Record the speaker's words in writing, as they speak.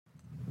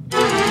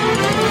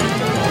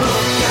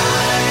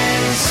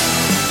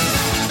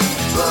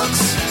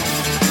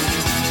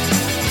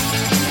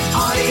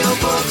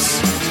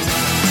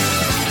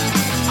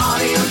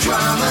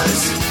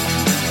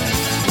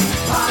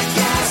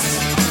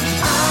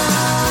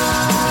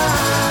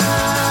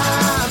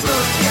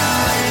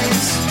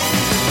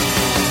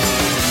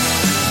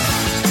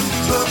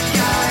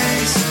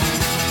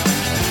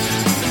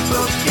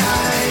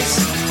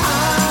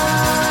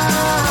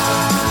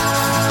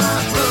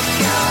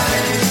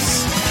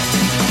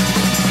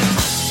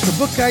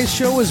Book Guys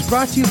show is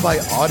brought to you by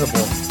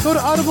Audible. Go to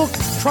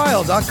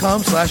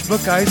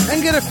audibletrial.com/bookguys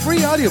and get a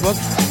free audiobook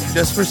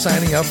just for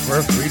signing up for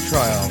a free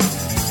trial.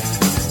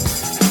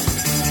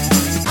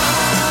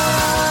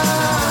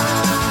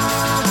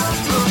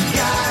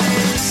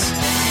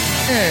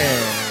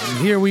 And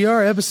here we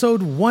are,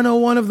 episode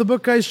 101 of the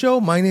Book Guys show.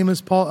 My name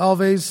is Paul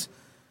Alves,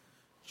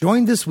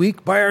 joined this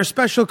week by our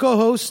special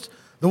co-host,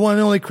 the one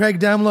and only Craig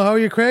Damlow. How are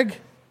you, Craig?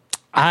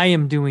 I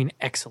am doing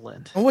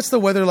excellent. And what's the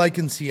weather like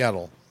in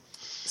Seattle?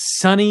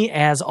 Sunny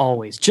as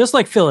always. Just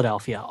like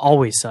Philadelphia,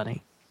 always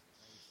sunny.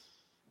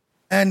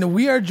 And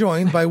we are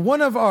joined by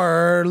one of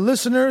our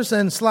listeners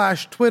and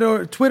 /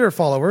 Twitter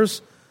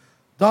followers,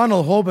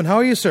 Donald Hoban. How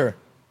are you, sir?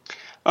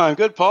 I'm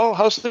good, Paul.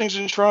 How's things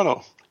in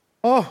Toronto?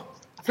 Oh,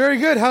 very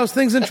good. How's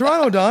things in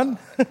Toronto, Don?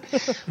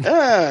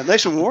 Yeah,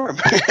 nice and warm.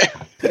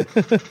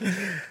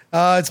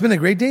 It's been a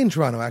great day in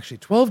Toronto, actually.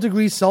 12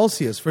 degrees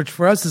Celsius, which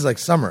for us is like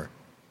summer.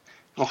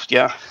 Oh,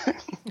 yeah.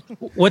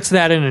 What's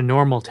that in a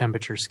normal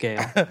temperature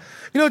scale?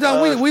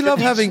 Don, we love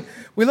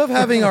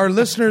having our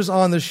listeners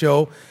on the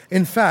show.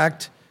 In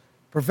fact,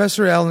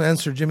 Professor Alan and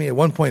Sir Jimmy at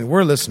one point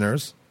were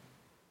listeners,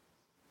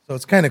 so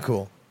it's kind of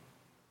cool.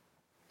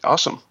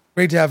 Awesome.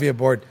 Great to have you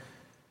aboard.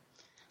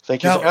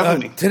 Thank you for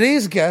having me.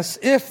 Today's guest,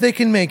 if they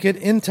can make it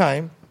in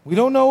time, we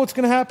don't know what's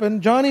going to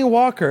happen. Johnny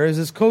Walker is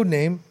his code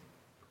name,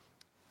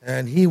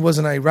 and he was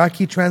an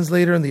Iraqi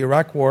translator in the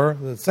Iraq War,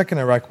 the Second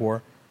Iraq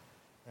War.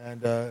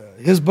 And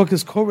his book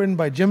is co-written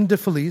by Jim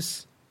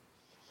DeFelice,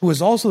 who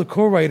is also the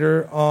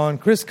co-writer on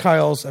Chris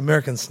Kyle's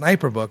American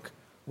Sniper book,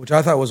 which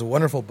I thought was a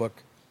wonderful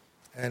book.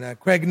 And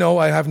Craig, no,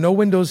 I have no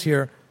windows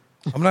here.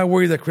 I'm not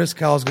worried that Chris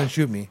Kyle is going to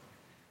shoot me.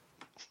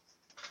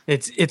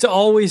 It's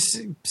always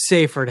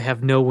safer to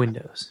have no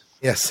windows.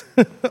 Yes,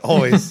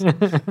 always.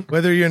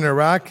 Whether you're in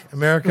Iraq,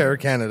 America, or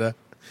Canada,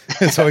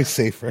 it's always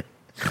safer.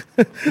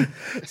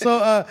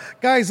 So,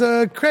 guys,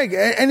 Craig,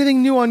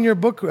 anything new on your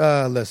book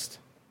list?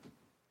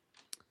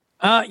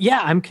 Yeah,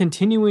 I'm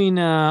continuing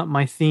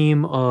my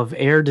theme of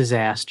air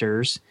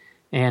disasters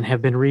and have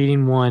been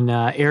reading one,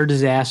 Air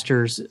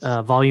Disasters,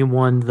 Volume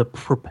 1, The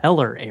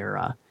Propeller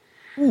Era.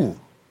 Ooh.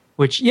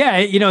 Which, yeah,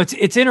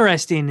 it's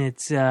interesting.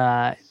 It's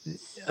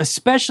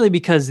especially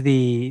because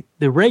the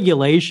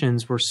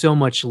regulations were so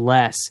much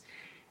less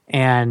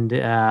and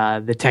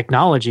the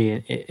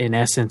technology, in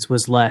essence,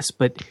 was less.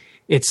 But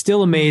it's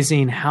still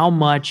amazing how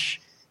much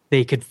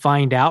they could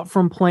find out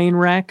from plane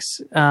wrecks,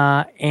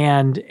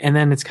 and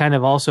then it's kind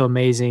of also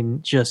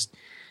amazing just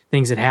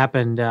things that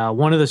happened.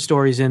 One of the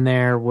stories in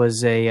there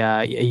was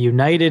a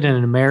United and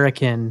an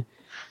American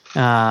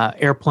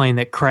airplane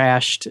that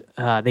crashed.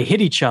 They hit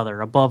each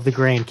other above the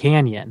Grand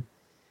Canyon,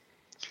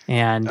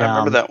 and I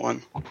remember that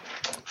one.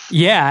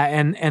 Yeah,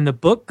 and the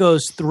book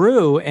goes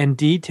through and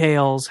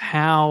details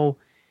how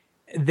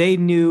they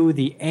knew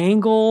the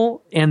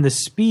angle and the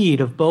speed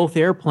of both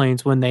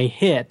airplanes when they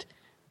hit,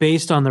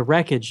 based on the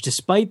wreckage,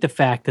 despite the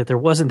fact that there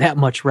wasn't that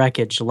much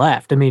wreckage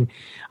left. I mean,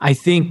 I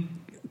think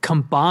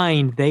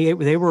combined, they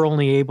were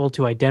only able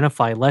to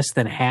identify less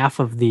than half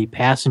of the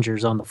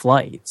passengers on the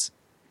flights.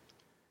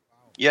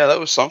 Yeah, that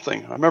was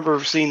something. I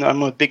remember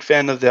I'm a big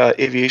fan of the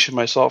aviation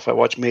myself. I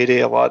watch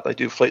Mayday a lot. I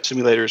do flight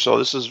simulators, so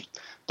this is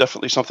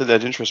definitely something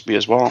that interests me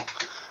as well.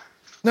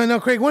 No,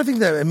 Craig, one thing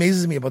that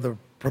amazes me about the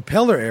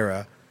propeller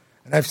era,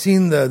 and I've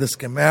seen the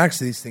schematics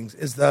of these things,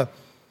 is the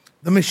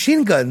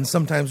machine guns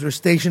sometimes were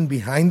stationed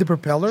behind the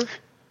propeller,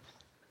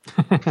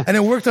 and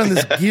it worked on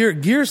this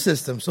gear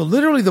system. So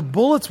literally, the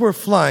bullets were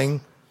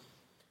flying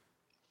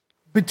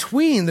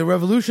between the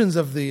revolutions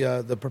of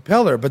the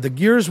propeller, but the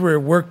gears were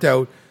worked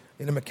out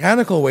in a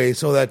mechanical way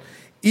so that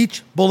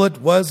each bullet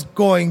was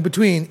going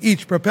between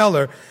each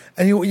propeller.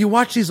 And you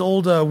watch these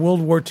old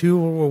World War II,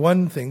 World War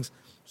I things.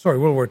 Sorry,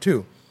 World War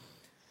II,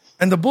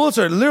 and the bullets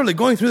are literally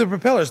going through the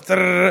propellers.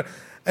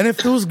 And if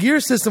those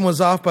gear system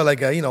was off by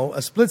like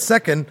a split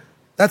second,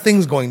 that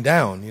thing's going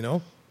down,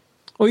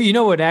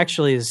 Well, what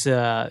actually is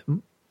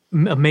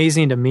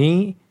amazing to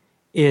me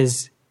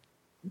is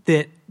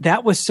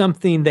that was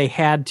something they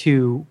had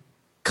to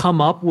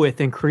come up with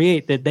and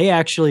create, that they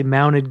actually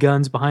mounted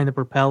guns behind the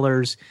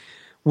propellers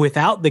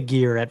without the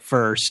gear at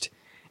first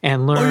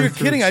and learned. Oh, you're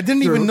kidding. I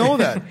didn't even know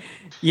that.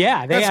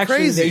 Yeah, That's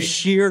crazy. They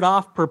sheared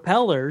off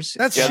propellers.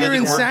 That's sheer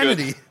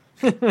insanity.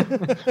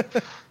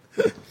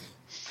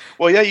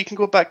 Well, yeah, you can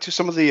go back to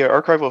some of the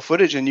archival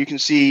footage, and you can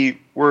see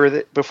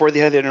where before they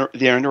had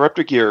the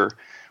interrupter gear,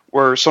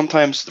 where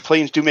sometimes the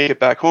planes do make it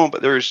back home,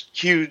 but there's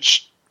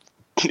huge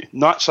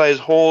knot-sized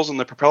holes in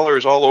the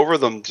propellers all over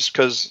them just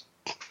because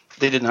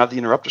they didn't have the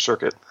interrupter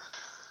circuit.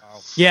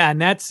 Yeah,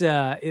 and that's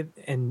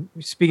and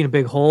speaking of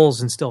big holes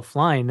and still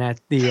flying,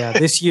 that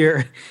this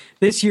year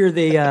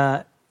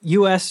the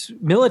U.S.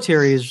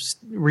 military is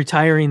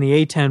retiring the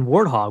A-10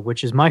 Warthog,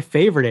 which is my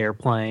favorite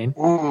airplane.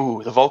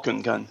 Ooh, the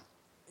Vulcan gun.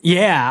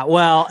 Yeah,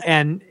 well,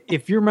 and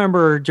if you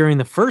remember during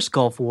the first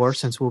Gulf War,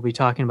 since we'll be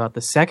talking about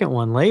the second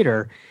one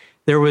later,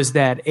 there was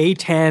that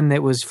A-10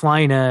 that was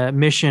flying a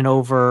mission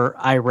over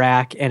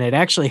Iraq, and it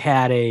actually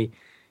had it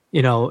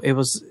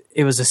was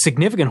a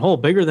significant hole,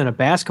 bigger than a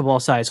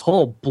basketball-sized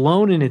hole,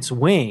 blown in its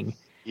wing.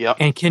 Yeah.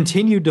 and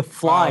continued to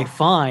fly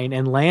fine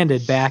and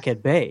landed back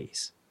at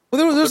base. Well,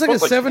 there was like a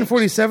both like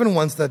 747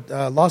 once that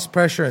lost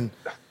pressure and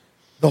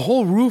the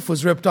whole roof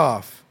was ripped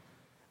off,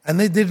 and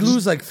they did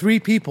lose like 3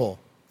 people.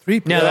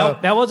 No,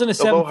 that wasn't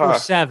a Aloha.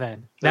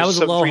 747. That was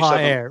was Aloha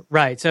 737. Air.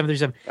 Right,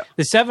 737. Yeah.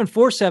 The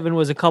 747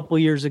 was a couple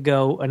years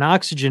ago, an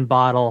oxygen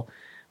bottle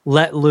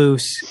let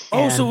loose. Oh,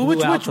 and so blew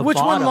which out the one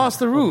bottom lost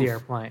the of roof? The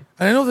airplane.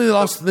 And I know they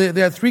lost. They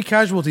had 3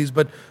 casualties,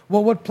 but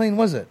what plane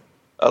was it?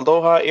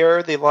 Aloha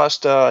Air, they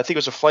lost, I think it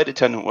was a flight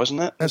attendant,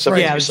 wasn't it? That's right.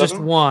 Yeah, it was just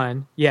 737?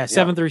 one. Yeah,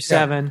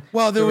 737. Yeah.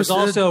 Well, there was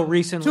also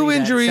recently 2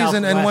 injuries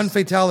and one Southwest-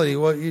 fatality.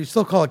 Well, you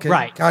still call it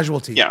Right.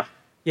 casualty. Yeah.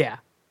 Yeah.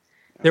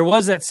 There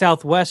was that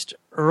Southwest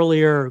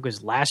earlier, it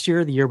was last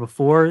year, the year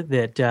before,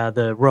 that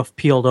the roof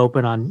peeled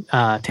open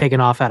on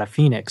taking off out of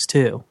Phoenix,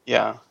 too.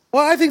 Yeah.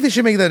 Well, I think they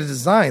should make that a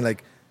design,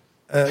 like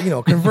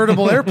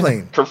convertible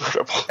airplane.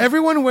 Convertible.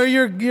 Everyone wear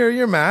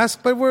your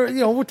mask, but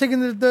we're taking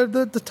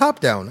the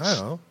top down. I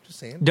don't know. Just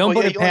saying. Don't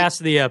Well, put yeah, it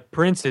past the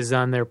princes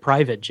on their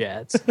private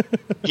jets.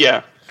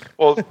 Yeah.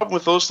 Well, the problem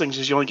with those things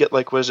is you only get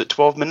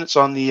 12 minutes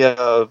on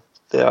the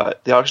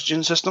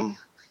oxygen system?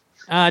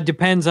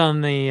 Depends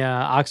on the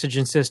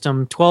oxygen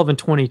system. 12 and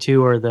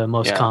 22 are the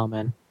most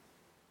common.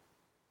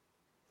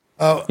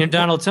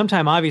 Donald,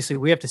 sometime obviously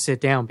we have to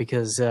sit down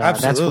because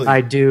that's what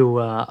I do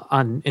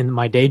in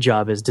my day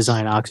job is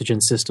design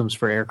oxygen systems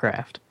for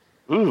aircraft.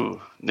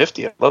 Ooh,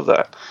 nifty. I love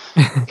that.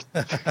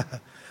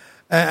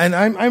 And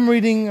I'm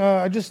reading.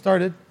 I just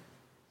started.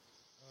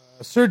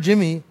 Sir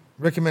Jimmy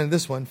recommended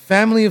this one: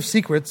 "Family of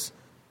Secrets: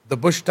 The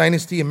Bush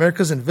Dynasty,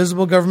 America's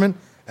Invisible Government,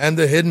 and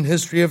the Hidden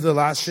History of the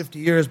Last 50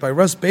 Years" by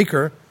Russ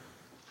Baker.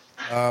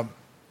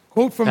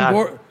 Quote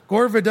from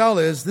Gore Vidal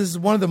is, "This is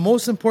one of the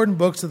most important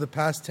books of the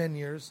past 10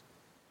 years,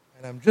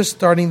 and I'm just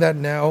starting that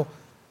now.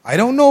 I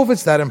don't know if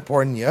it's that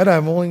important yet.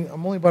 I'm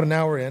only about an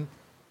hour in,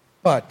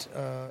 but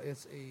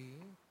it's a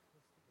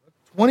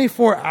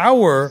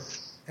 24-hour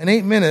and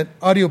 8-minute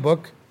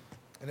audiobook,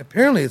 and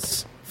apparently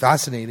it's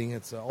fascinating.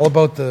 It's all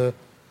about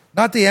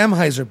not the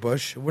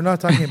Anheuser-Busch. We're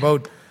not talking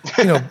about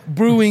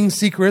brewing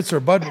secrets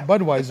or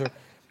Budweiser.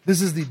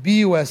 This is the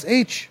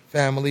BUSH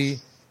family,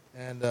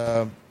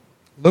 and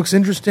looks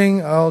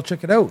interesting. I'll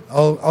check it out.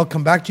 I'll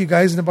come back to you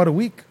guys in about a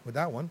week with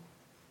that one.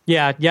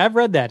 Yeah, I've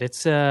read that.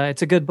 It's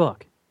a good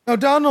book. Now,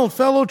 Donald,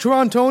 fellow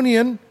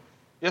Torontonian,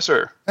 Yes,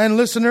 sir. and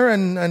listener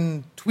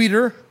and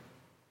tweeter,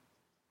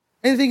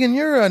 anything in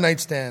your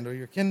nightstand or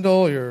your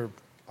Kindle, your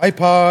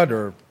iPod,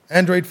 or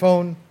Android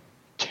phone?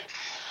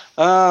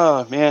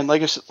 Oh, man.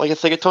 Like I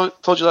think I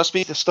told you last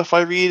week, the stuff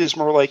I read is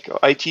more like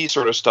IT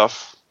sort of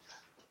stuff.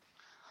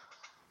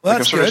 Well, I'm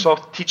that's sort good.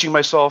 of teaching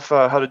myself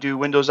how to do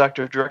Windows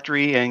Active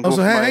Directory and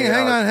So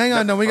hang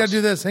on. No, we got to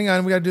do this. Hang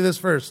on, we got to do this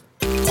first.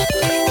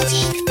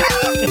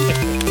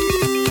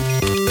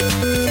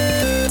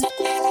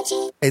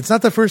 It's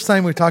not the first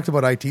time we talked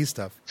about IT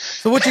stuff.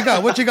 So what you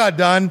got? What you got,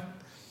 Don?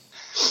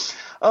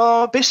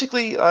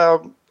 Basically,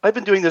 I've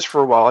been doing this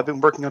for a while. I've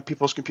been working on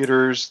people's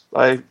computers.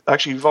 I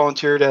actually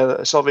volunteered at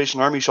a Salvation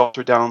Army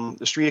shelter down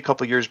the street a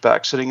couple of years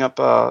back, setting up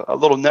a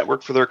little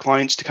network for their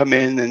clients to come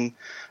in and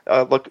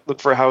look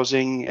for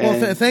housing.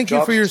 And Well, thank you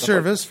jobs for your and stuff like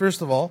service,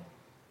 first of all.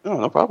 that.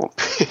 No problem.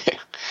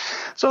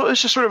 So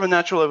it's just sort of a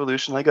natural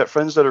evolution. I got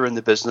friends that are in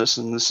the business,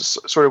 and this is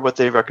sort of what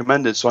they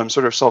recommended. So I'm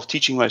sort of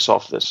self-teaching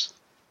myself this.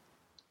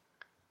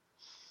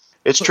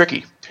 It's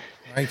tricky.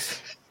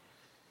 Nice.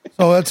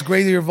 So that's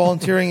great that you're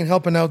volunteering and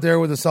helping out there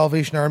with the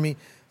Salvation Army.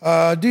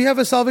 Do you have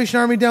a Salvation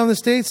Army down in the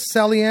States,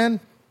 Sally Ann?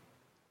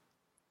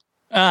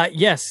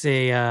 Yes,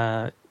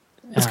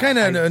 It's kind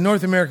of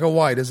North America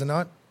wide, is it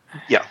not?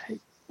 Yeah.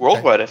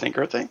 Worldwide, I think,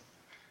 aren't they?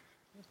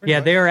 yeah,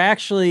 they are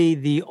actually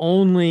the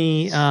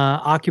only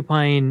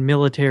occupying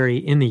military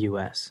in the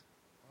U.S.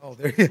 Oh,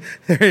 there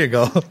you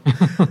go.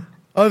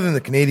 Other than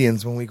the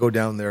Canadians, when we go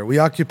down there, we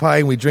occupy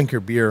and we drink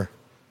your beer.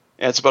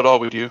 Yeah, it's about all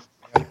we do.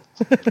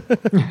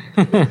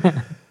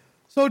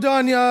 So,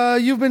 Don,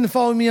 you've been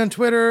following me on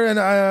Twitter, and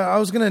I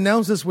was going to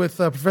announce this with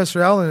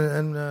Professor Allen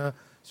and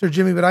Sir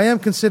Jimmy, but I am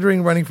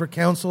considering running for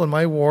council in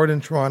my ward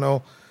in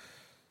Toronto.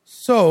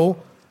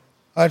 So,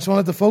 I just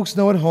wanted the folks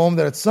know at home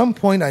that at some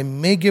point I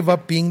may give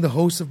up being the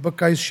host of Book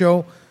Guys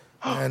Show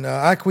and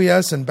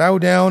acquiesce and bow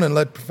down and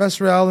let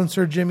Professor Allen,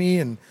 Sir Jimmy,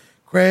 and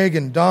Craig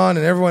and Don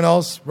and everyone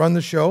else run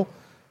the show.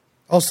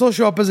 I'll still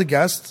show up as a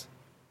guest.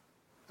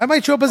 I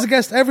might show up as a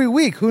guest every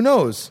week. Who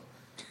knows?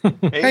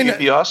 Hey, you'd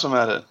be awesome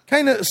at it.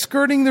 Kind of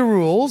skirting the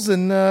rules,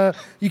 and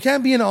you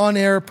can't be an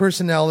on-air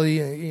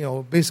personality,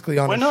 basically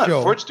on Why a not?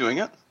 show. Ford's doing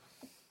it.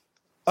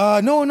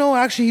 No,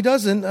 actually he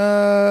doesn't.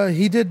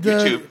 He did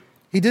YouTube.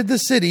 He did the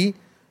city,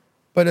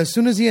 but as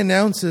soon as he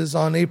announces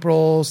on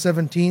April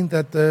 17th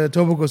at the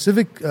Tobago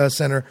Civic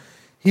Center,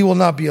 he will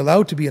not be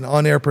allowed to be an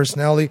on-air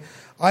personality.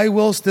 I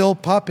will still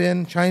pop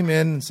in, chime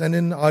in, and send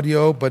in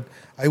audio, but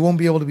I won't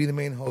be able to be the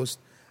main host.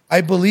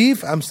 I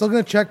believe I'm still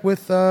going to check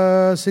with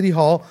City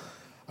Hall.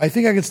 I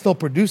think I can still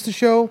produce the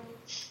show.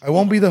 I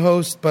won't be the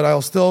host, but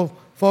I'll still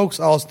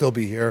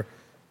be here.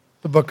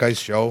 The Book Guys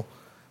Show.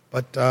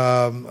 But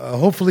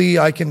hopefully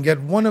I can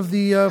get one of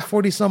the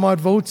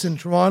 40-some-odd votes in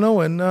Toronto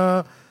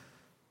and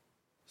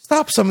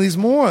stop some of these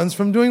morons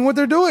from doing what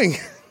they're doing.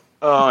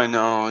 Oh, I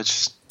know. It's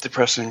just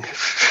depressing.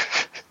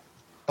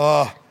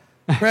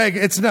 Craig,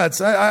 it's nuts.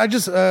 I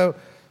just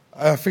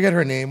I forget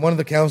her name, one of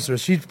the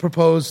councillors. She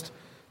proposed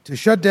to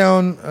shut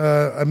down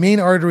a main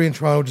artery in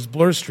Toronto, which is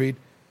Bloor Street,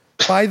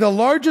 by the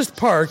largest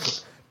park.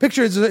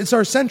 Picture it's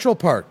our Central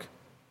Park.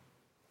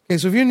 Okay,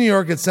 so if you're in New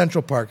York, it's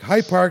Central Park.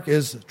 Hyde Park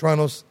is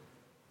Toronto's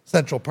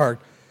Central Park.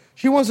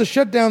 She wants to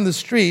shut down the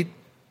street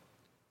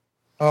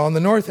on the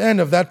north end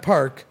of that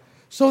park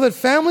so that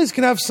families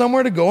can have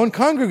somewhere to go and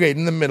congregate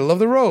in the middle of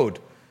the road.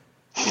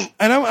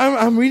 And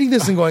I'm reading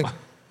this and going,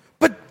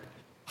 but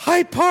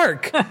Hyde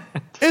Park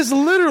is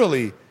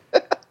literally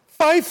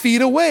 5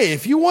 feet away.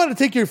 If you want to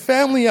take your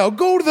family out,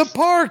 go to the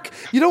park.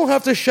 You don't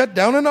have to shut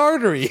down an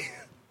artery.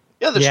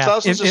 Yeah, there's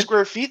thousands of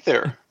square feet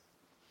there.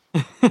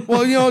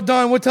 Well,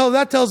 Don, what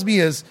that tells me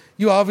is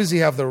you obviously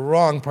have the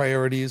wrong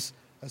priorities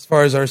as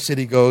far as our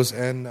city goes,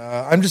 and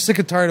I'm just sick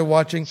and tired of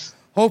watching.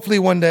 Hopefully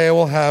one day I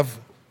will have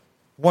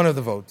one of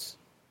the votes.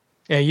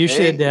 Yeah, you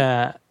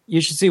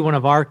should see one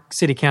of our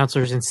city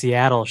councilors in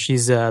Seattle.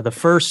 She's the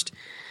first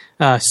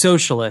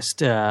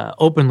socialist,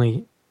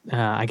 openly,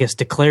 I guess,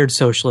 declared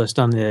socialist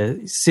on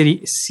the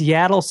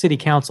Seattle City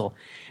Council.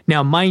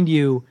 Now, mind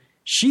you,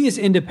 she is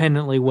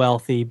independently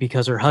wealthy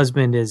because her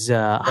husband is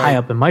high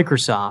up in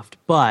Microsoft.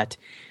 But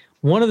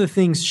one of the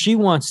things she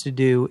wants to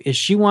do is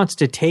she wants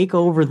to take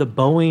over the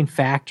Boeing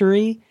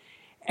factory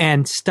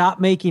and stop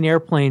making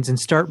airplanes and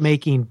start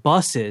making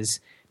buses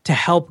to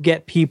help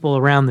get people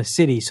around the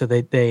city so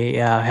that they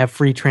have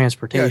free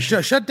transportation.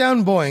 Yeah, shut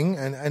down Boeing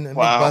and make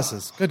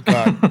buses. Good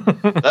God.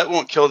 That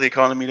won't kill the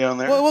economy down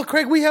there. Well,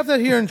 Craig, we have that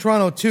here in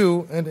Toronto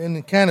too, and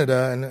in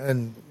Canada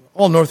and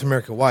all North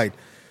America wide.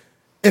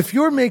 If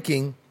you're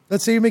making,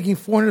 let's say you're making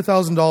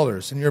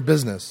 $400,000 in your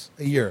business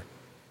a year,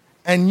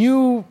 and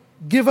you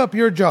give up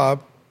your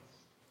job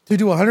to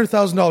do a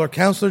 $100,000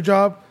 counselor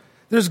job,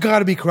 there's got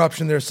to be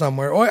corruption there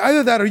somewhere. Or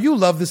either that or you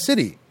love the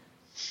city.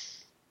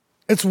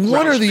 It's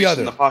one or the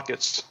other. In the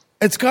pockets.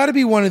 It's got to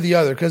be one or the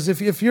other, because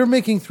if you're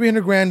making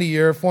 $300,000 a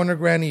year,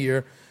 $400,000 a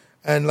year,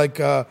 and like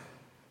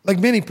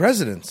many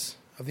presidents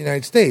of the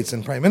United States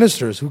and prime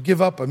ministers who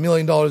give up $1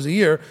 million a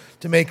year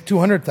to make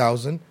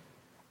 $200,000,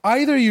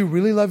 either you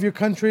really love your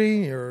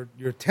country, your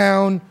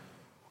town,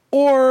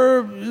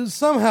 or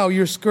somehow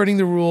you're skirting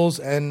the rules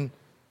and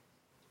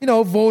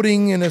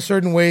voting in a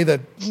certain way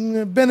that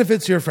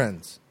benefits your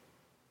friends.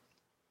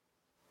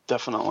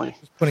 Definitely.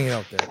 Just putting it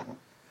out there.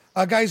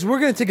 Guys, we're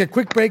going to take a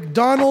quick break.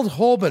 Donald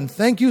Holben,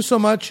 thank you so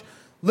much.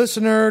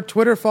 Listener,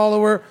 Twitter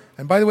follower.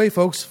 And by the way,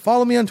 folks,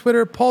 follow me on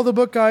Twitter, Paul the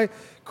Book Guy.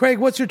 Craig,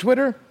 what's your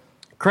Twitter?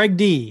 Craig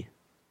D.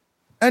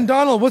 And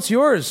Donald, what's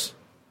yours?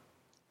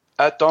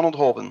 At Donald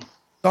Holben.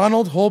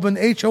 Donald Holben,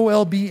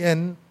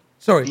 Holben.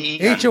 Sorry,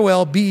 B-E-N.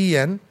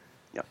 Holben.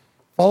 Yep.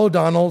 Follow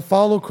Donald,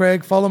 follow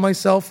Craig, follow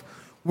myself.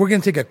 We're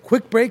going to take a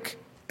quick break.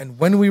 And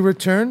when we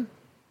return,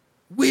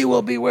 we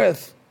will be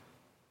with...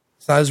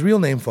 It's not his real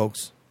name,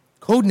 folks.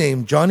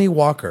 Codename Johnny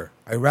Walker,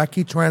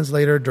 Iraqi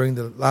translator during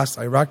the last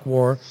Iraq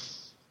War,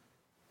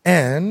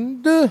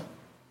 and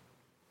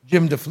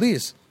Jim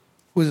DeFelice,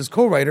 who is his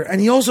co-writer,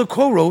 and he also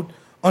co-wrote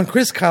on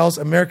Chris Kyle's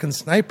American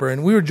Sniper.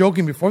 And we were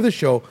joking before the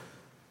show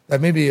that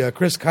maybe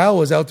Chris Kyle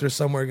was out there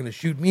somewhere going to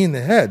shoot me in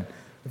the head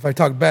if I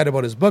talk bad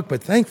about his book.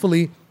 But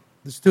thankfully,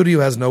 the studio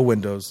has no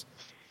windows.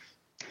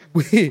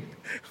 We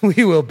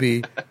will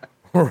be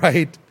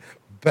right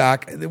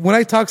back. When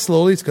I talk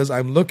slowly, it's because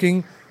I'm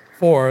looking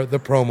for the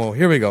promo.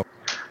 Here we go.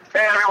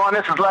 Hey everyone,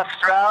 this is Les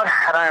Stroud,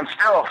 and I am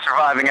still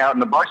surviving out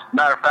in the bush. As a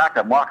matter of fact,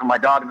 I'm walking my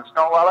dog in the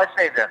snow while I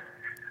say this.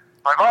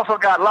 I've also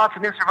got lots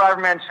of new Survivor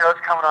Man shows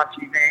coming on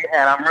TV,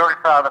 and I'm really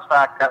proud of the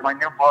fact that my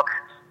new book,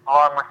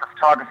 along with the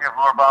photography of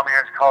Laura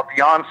Baumeier, is called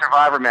Beyond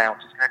Survivor Man,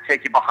 which is going to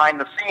take you behind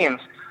the scenes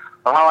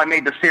of how I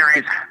made the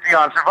series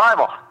Beyond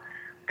Survival.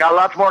 Got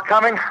lots more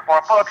coming,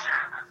 more books,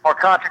 more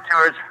concert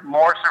tours,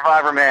 more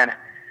Survivor Man.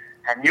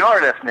 And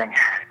you're listening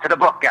to the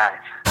Book Guys.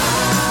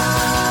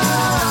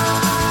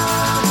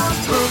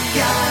 Book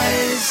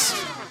Guys.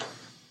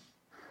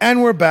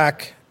 And we're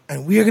back,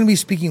 and we are going to be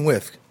speaking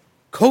with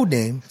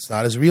codename, it's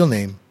not his real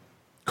name,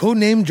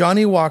 codename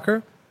Johnny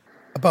Walker,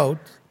 about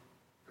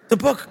the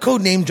book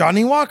Codename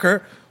Johnny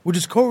Walker, which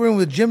is co-written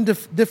with Jim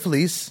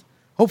DeFelice.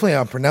 Hopefully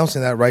I'm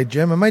pronouncing that right,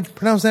 Jim. Am I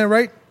pronouncing that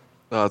right?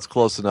 It's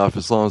close enough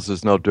as long as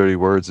there's no dirty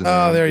words in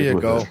there. Oh, there you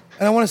go.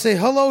 And I want to say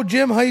hello,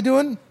 Jim. How you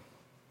doing?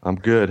 I'm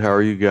good. How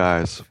are you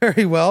guys?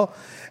 Very well.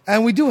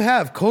 And we do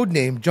have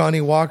codename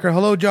Johnny Walker.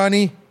 Hello,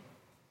 Johnny.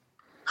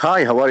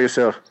 Hi, how are you,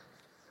 sir?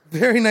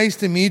 Very nice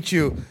to meet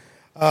you.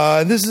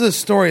 This is a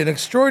story, an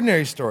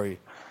extraordinary story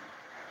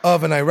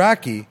of an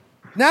Iraqi,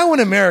 now an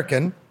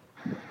American,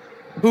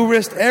 who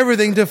risked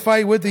everything to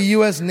fight with the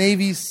U.S.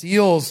 Navy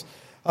SEALs.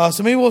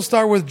 So maybe we'll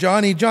start with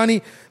Johnny.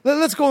 Johnny,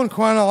 let's go in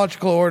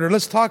chronological order.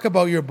 Let's talk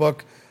about your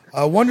book.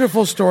 A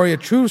wonderful story, a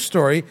true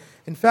story.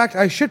 In fact,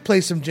 I should play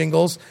some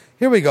jingles.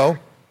 Here we go.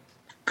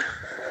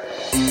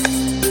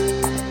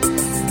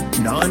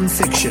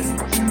 Nonfiction.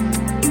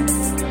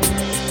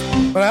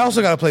 But I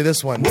also got to play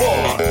this one. War.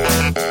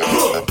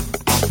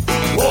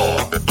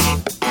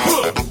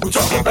 We're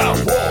talking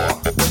about war.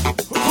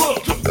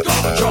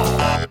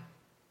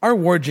 Our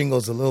war jingle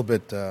is a little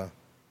bit.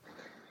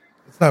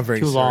 It's not very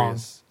Too serious. long.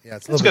 Yeah,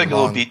 it's a It's little got bit a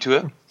little long. beat to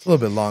it. It's a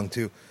little bit long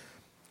too.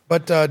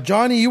 But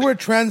Johnny, you were a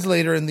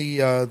translator in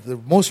the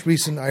most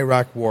recent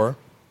Iraq war.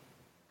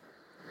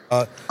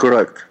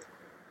 Correct.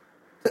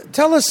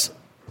 Tell us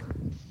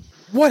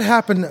what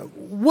happened.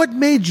 What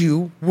made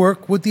you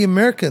work with the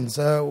Americans?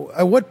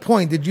 At what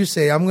point did you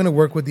say, "I'm going to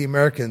work with the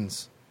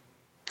Americans"?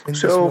 In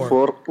this So war?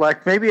 for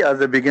like maybe at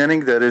the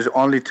beginning there is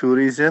only two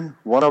reasons.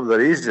 One of the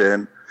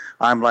reason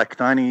I'm like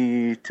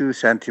 92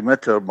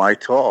 centimeter my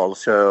tall,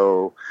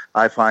 so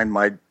I find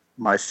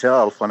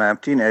myself when I'm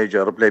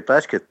teenager play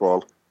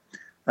basketball,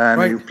 and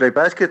Right. you play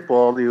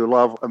basketball, you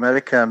love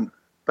American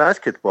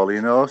basketball,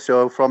 you know.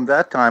 So from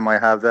that time I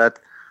have that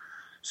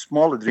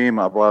small dream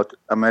about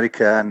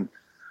American,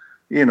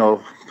 you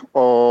know,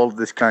 all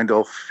this kind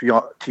of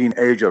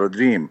teenager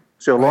dream.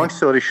 So long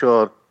story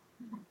short,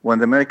 when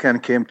the American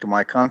came to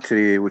my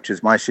country, which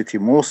is my city,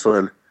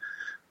 Mosul,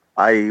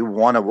 I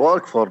want to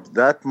work for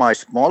that, my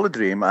small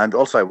dream, and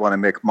also I want to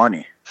make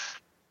money.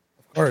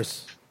 Of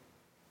course.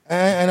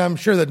 And I'm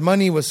sure that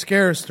money was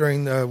scarce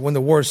during when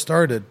the war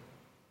started.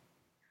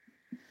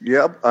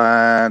 Yep,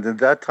 and at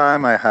that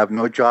time I have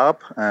no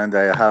job, and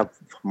I have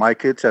my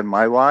kids and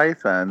my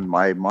wife and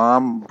my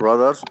mom,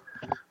 brothers,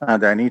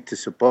 and I need to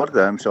support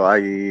them. So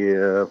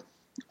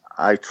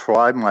I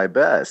tried my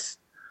best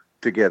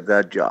to get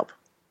that job.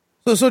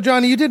 So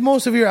Johnny, you did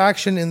most of your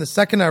action in the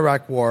second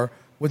Iraq war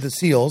with the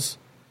SEALs.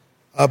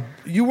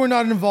 You were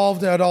not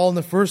involved at all in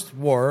the first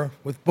war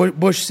with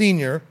Bush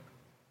Sr.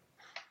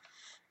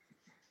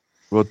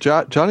 Well,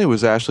 Johnny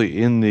was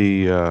actually in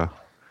the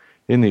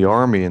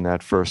Army in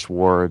that first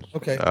war.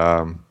 Okay.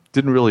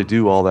 Didn't really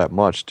do all that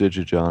much, did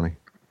you, Johnny?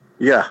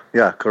 Yeah,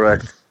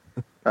 correct.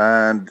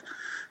 And,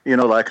 you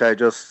know, like I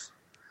just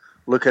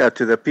look at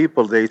to the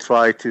people, they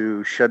try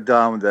to shut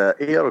down the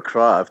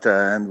aircraft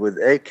and with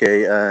AK,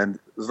 and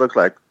it's look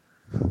like,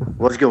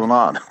 what's going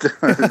on?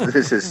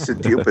 This is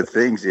stupid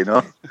things, you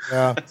know?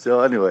 Yeah.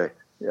 So anyway,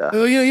 yeah.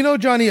 You know,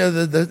 Johnny, in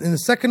the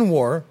second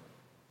war,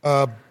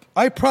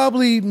 I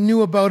probably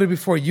knew about it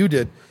before you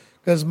did,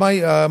 because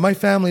my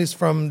family is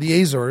from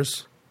the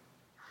Azores,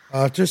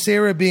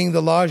 Terceira being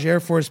the Lodge Air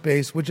Force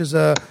Base, which is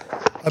a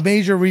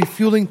major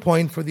refueling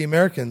point for the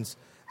Americans.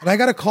 And I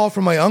got a call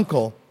from my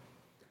uncle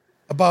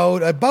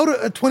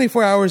about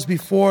 24 hours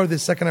before the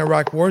second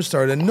Iraq war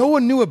started, and no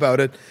one knew about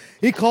it.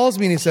 He calls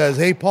me and he says,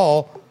 "Hey,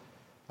 Paul,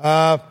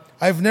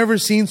 I've never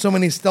seen so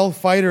many stealth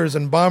fighters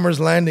and bombers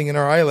landing in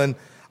our island.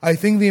 I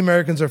think the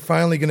Americans are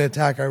finally going to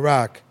attack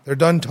Iraq. They're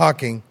done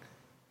talking.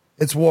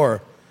 It's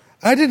war."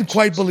 I didn't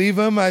quite believe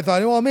him. I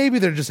thought, well, maybe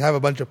they just have a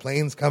bunch of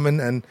planes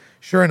coming. And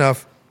sure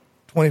enough,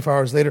 24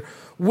 hours later.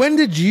 When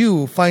did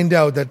you find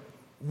out that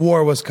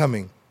war was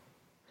coming?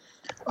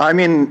 I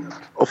mean,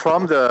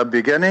 from the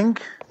beginning,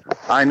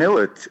 I knew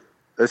it.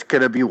 It's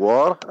going to be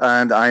war,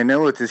 and I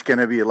knew it is going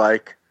to be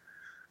like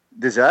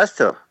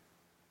disaster.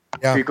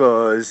 Yeah.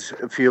 Because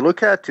if you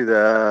look at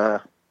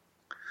the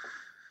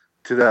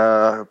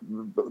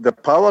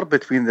power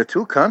between the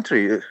two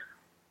countries,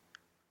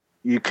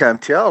 you can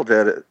tell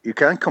that you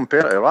can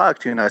compare Iraq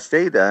to United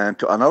States and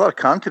to another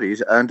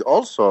countries, and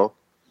also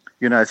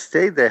United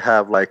States, they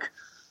have like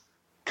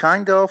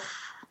kind of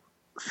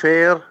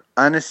fair,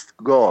 honest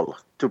goal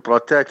to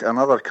protect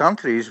another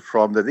countries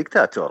from the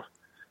dictator.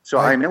 So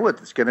Right. I know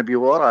it's going to be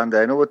war, and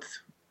I know the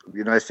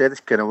United States is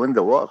going to win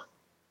the war.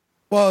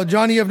 Well,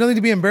 Johnny, you have nothing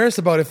to be embarrassed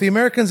about. If the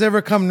Americans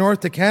ever come north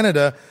to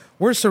Canada,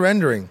 we're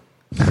surrendering.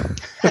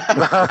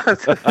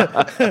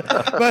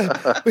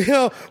 But you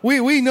know,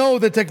 we know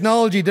the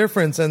technology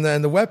difference and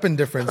the weapon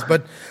difference.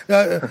 But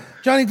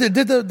Johnny, did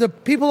the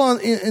people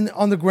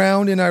on the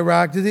ground in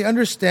Iraq, did they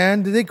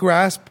understand? Did they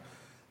grasp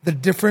the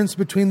difference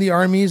between the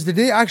armies? Did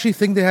they actually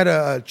think they had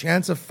a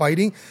chance of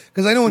fighting?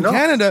 Because I know in No.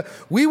 Canada,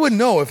 we would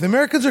know if the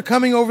Americans are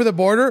coming over the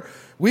border,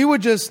 we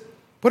would just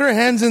put our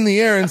hands in the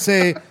air and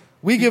say,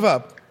 "We give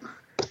up."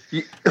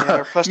 Yeah,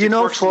 our plastic You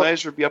know, forks and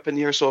knives would be up in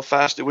the air so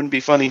fast it wouldn't be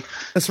funny.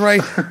 That's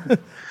right.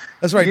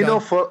 That's right. You know,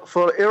 Don.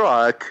 for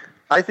Iraq,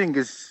 I think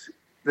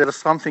there is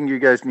something you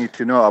guys need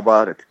to know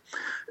about it.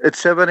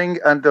 It's happening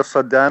under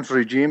Saddam's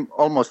regime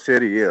almost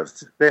 30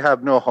 years. They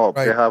have no hope.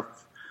 Right. They have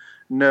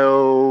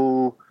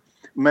no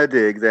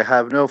medic. They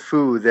have no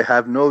food. They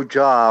have no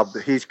job.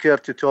 He's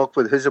scared to talk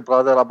with his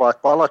brother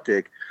about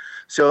politics.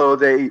 So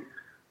they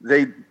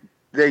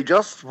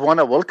just want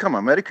to welcome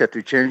America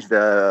to change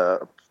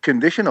the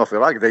condition of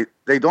Iraq.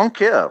 They don't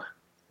care.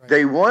 Right.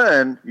 They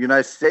want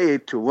United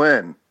States to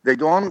win. They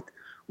don't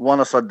want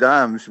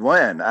Saddam's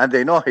win, and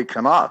they know he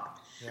cannot.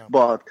 Yeah.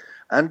 But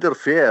under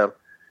fear,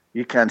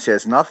 he can say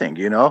nothing,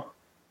 you know?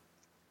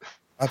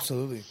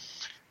 Absolutely.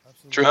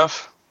 True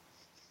enough.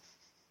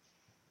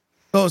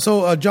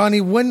 So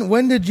Johnny,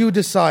 when did you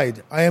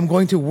decide I am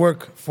going to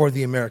work for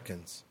the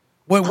Americans?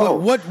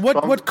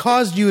 What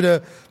caused you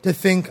to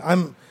think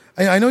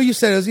I know you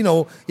said it was,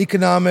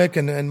 economic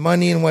and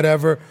money and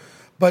whatever,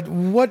 But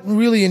what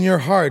really in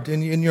your heart,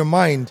 in your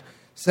mind,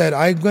 said,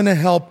 I'm going to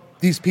help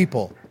these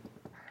people?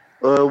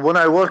 When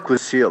I work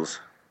with SEALs,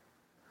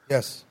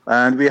 Yes.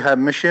 and we have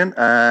mission,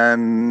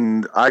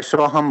 and I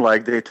saw them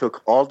like they took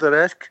all the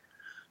risk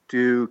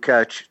to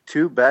catch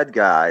two bad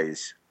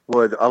guys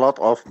with a lot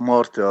of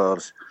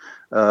mortars,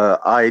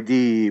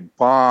 ID,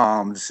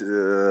 bombs,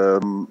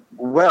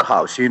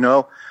 warehouse,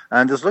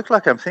 And it looked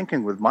like I'm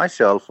thinking with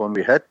myself when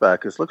we head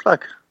back, it looked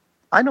like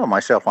I know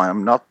myself, I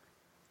am not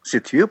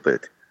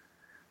stupid.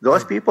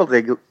 Those people,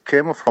 they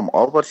came from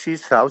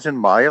overseas 1,000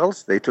 miles.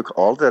 They took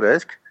all the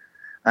risk.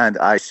 And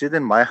I sit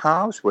in my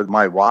house with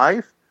my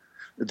wife,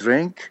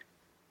 drink,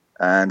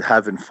 and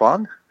having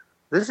fun.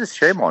 This is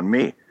shame on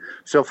me.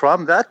 So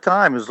from that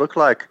time, it looked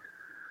like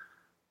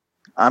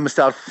I'm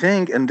start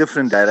thinking in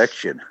different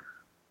direction.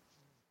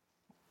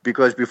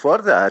 Because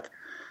before that,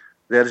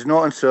 there's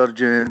no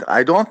insurgent.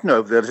 I don't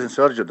know if there's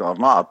insurgent or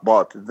not,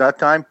 but at that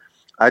time,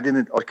 I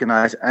didn't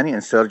organize any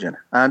insurgent.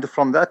 And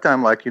from that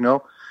time,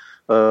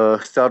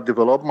 start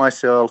develop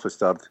myself,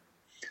 start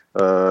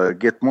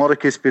get more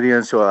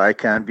experience so I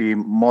can be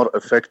more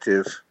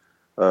effective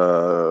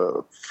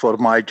for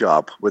my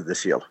job with the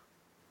SEAL.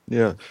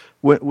 Yeah.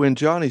 When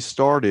Johnny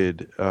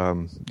started,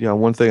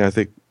 one thing I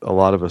think a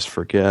lot of us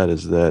forget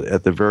is that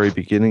at the very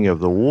beginning of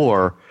the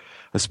war,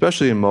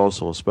 especially in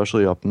Mosul,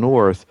 especially up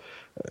north,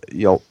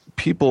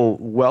 people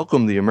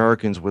welcomed the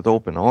Americans with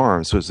open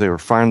arms as they were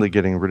finally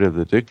getting rid of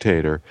the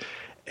dictator.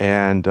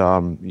 And,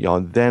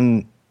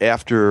 then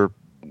after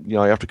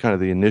kind of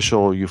the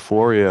initial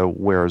euphoria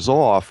wears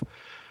off,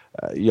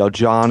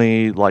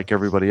 Johnny, like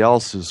everybody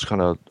else, is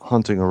kind of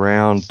hunting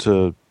around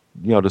to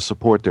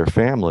support their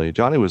family.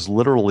 Johnny was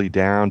literally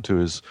down to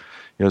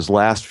his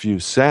last few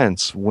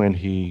cents when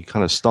he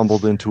kind of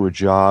stumbled into a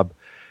job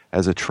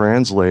as a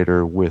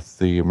translator with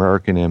the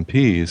American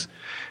MPs.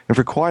 And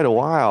for quite a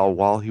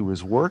while he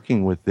was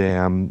working with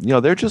them,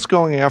 they're just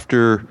going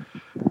after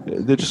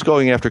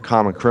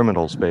common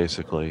criminals,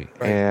 basically.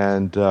 Right.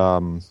 And,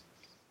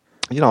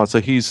 so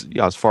he's,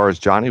 as far as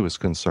Johnny was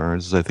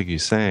concerned, as I think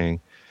he's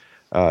saying,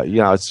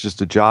 it's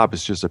just a job,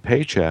 it's just a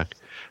paycheck.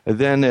 And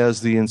then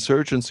as the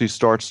insurgency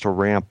starts to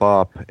ramp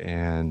up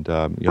and,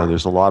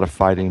 there's a lot of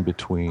fighting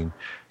between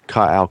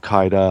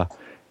Al-Qaeda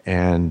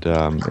and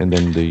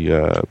then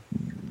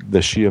the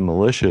Shia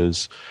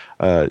militias,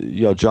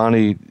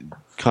 Johnny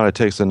kind of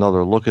takes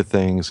another look at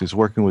things. He's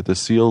working with the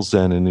SEALs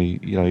then, and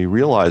he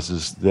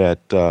realizes that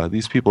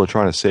these people are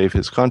trying to save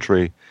his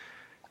country,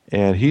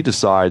 and he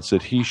decides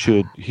that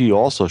he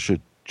also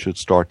should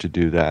start to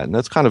do that. And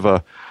that's kind of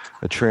a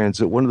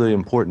transit, one of the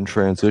important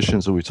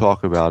transitions that we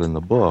talk about in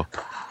the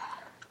book.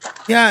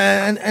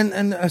 Yeah,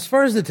 and as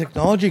far as the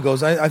technology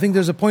goes, I think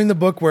there's a point in the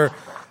book where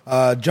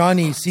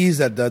Johnny sees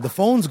that the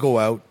phones go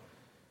out,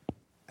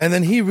 and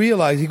then he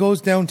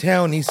goes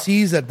downtown, he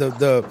sees that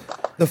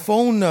the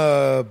phone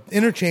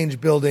interchange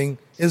building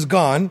is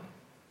gone,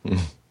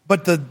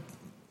 but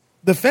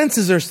the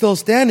fences are still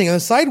standing and the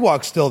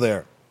sidewalk's still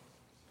there.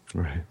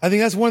 Right. I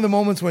think that's one of the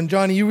moments when,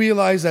 Johnny, you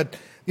realize that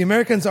the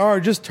Americans are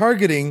just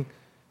targeting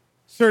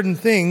certain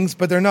things,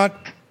 but they're not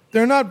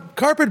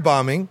carpet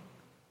bombing.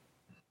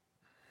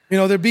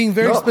 They're being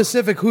very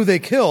specific who they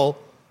kill.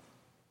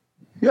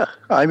 Yeah,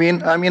 I mean,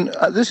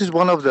 this is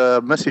one of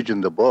the message in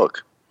the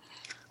book.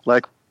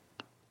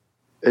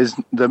 Is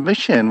the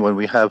mission, when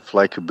we have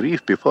a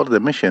brief before the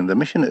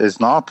mission is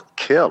not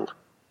kill.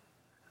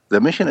 The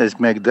mission is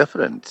make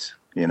difference,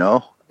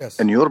 Yes.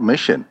 in your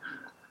mission.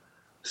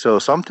 So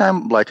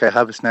sometimes, I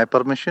have a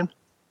sniper mission,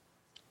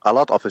 a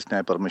lot of a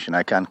sniper mission,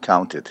 I can't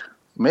count it.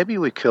 Maybe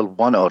we kill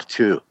one or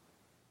two.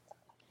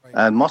 Right.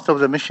 And most of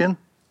the mission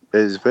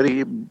is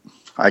very,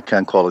 I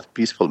can call it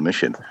peaceful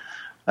mission.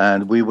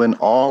 And we win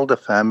all the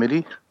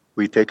family,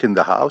 we take in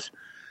the house,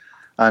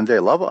 and they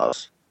love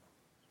us.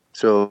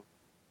 So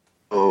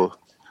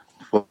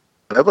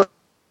whatever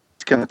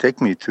it's going to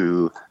take me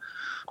to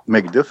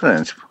make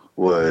difference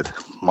with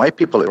my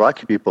people,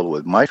 Iraqi people,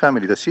 with my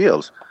family, the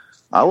SEALs,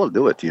 I will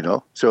do it,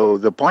 So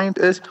the point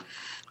is,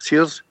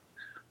 SEALs,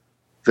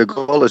 the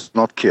goal is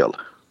not kill,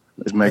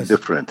 is make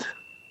difference.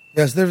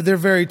 Yes, they're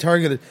very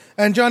targeted.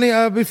 And Johnny,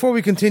 before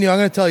we continue, I'm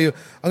going to tell you,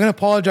 I'm going to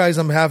apologize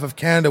on behalf of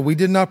Canada. We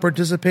did not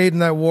participate in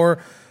that war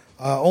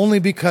only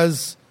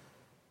because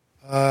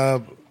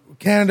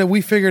Canada,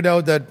 we figured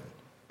out that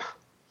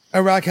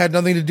Iraq had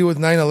nothing to do with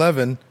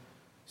 9/11,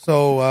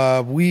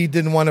 so we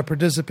didn't want to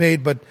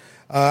participate. But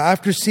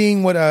after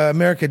seeing what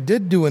America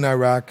did do in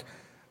Iraq,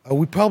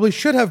 we probably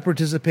should have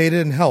participated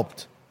and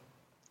helped.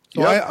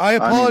 So I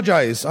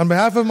apologize on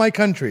behalf of my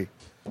country.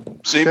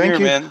 Same here,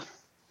 man.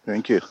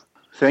 Thank you.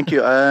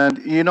 And,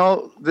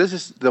 this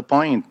is the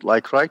point.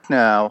 Right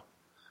now,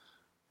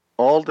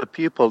 all the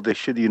people, they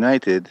should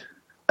united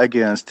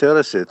against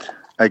terrorists,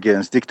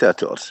 against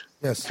dictators.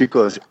 Yes.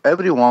 Because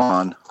every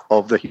one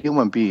of the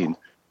human being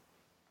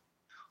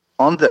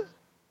on the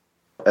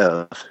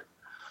earth,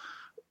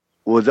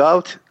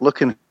 without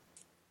looking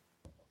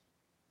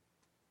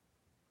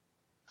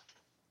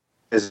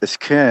his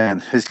skin,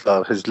 his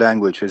color, his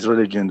language, his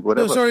religion,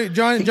 whatever. No, sorry,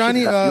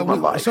 Johnny.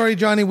 Sorry,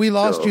 Johnny. We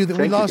lost you.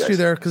 We lost you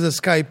there because of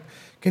Skype.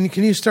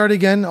 Can you start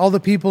again? All the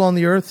people on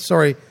the earth.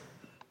 Sorry,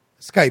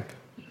 Skype.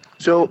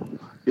 So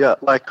yeah,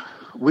 like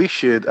we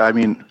should. I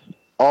mean,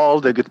 all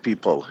the good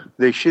people,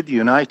 they should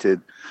united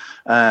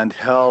and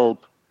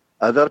help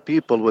other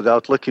people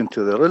without looking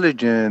to the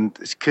religion,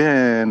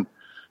 skin,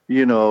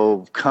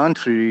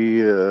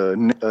 country,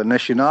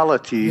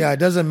 nationality. Yeah, it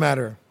doesn't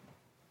matter.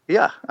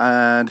 Yeah,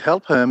 and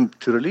help him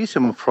to release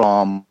him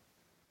from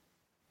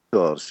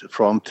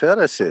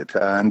terrorist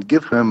and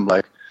give him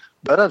like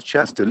better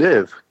chance to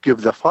live.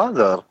 Give the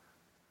father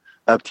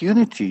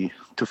opportunity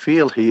to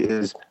feel he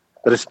is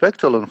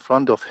respectful in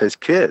front of his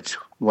kids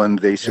when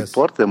they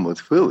support them with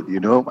food,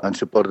 and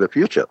support the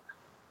future.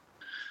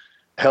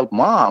 Help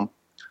mom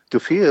to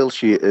feel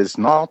she is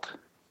not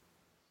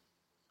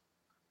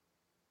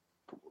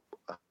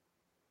a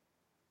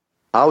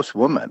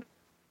housewoman.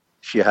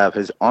 She have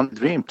his own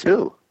dream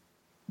too.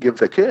 Give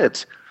the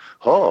kids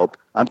hope.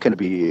 I'm going to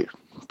be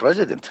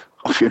president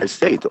of the United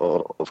States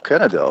or of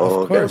Canada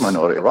or Germany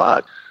or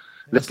Iraq.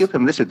 Let's give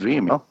him this a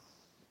dream.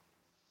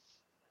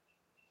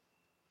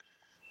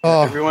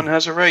 Everyone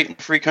has a right in a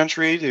free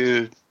country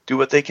to do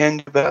what they can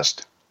do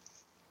best.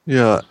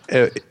 Yeah,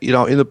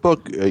 in the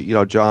book,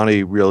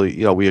 Johnny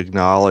really, we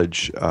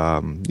acknowledge,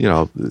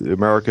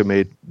 America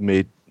made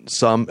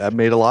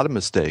a lot of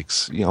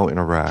mistakes, in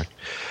Iraq,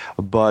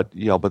 but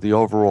the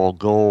overall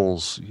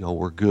goals,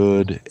 were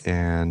good,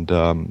 and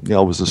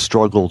it was a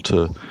struggle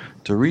to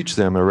reach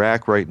them.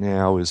 Iraq right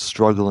now is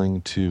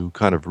struggling to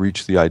kind of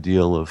reach the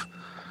ideal of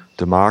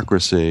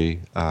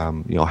democracy.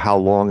 How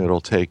long it'll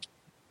take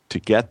to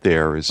get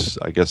there is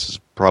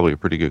probably a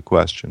pretty good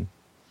question.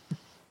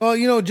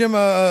 Well, Jim,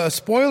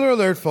 spoiler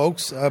alert,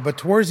 folks, but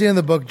towards the end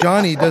of the book,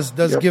 Johnny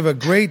does give a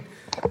great,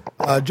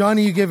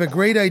 you give a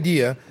great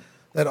idea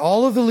that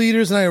all of the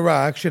leaders in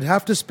Iraq should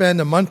have to spend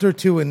a month or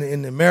two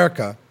in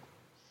America,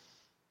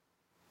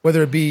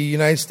 whether it be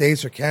United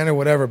States or Canada or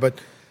whatever, but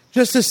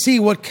just to see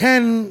what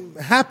can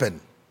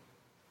happen,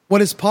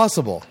 what is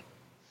possible.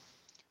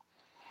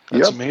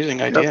 That's an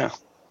amazing idea.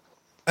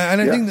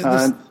 And I think that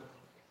this...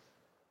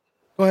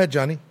 Go ahead,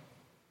 Johnny.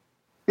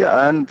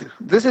 Yeah, and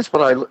this is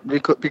what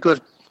because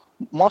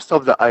most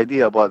of the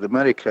idea about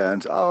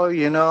Americans,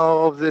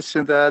 this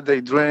and that,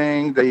 they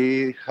drink,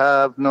 they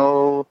have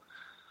no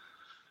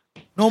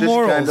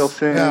morals. Kind of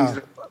things. Yeah.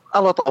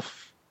 A lot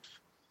of,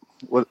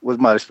 with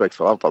my respect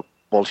for a lot of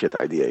bullshit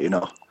idea,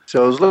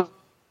 So it looked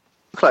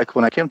like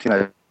when I came to the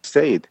United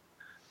States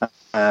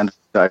and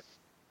I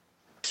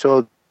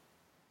saw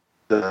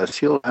the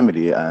SEAL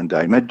family and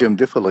I met Jim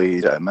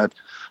DeFelice, I met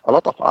a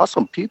lot of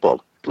awesome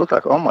people. It looked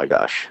like, oh my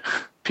gosh,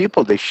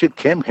 people, they should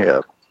come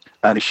here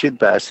and should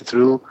pass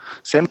through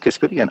same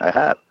experience I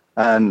have.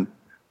 And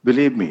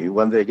believe me,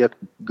 when they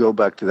go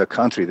back to the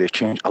country, they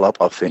change a lot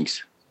of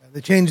things.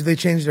 They change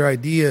their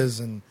ideas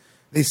and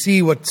they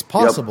see what's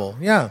possible.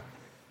 Yep. Yeah,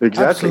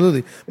 exactly.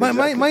 Absolutely.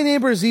 My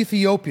neighbor is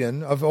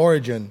Ethiopian of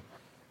origin,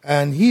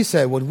 and he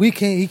said when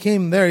he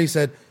came there, he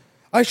said,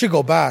 I should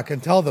go back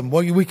and tell them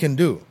what we can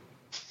do.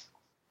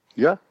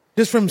 Yeah.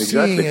 Just from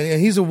seeing,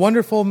 and he's a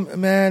wonderful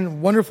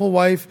man, wonderful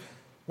wife,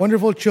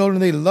 wonderful children.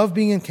 They love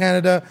being in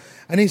Canada.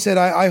 And he said,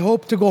 I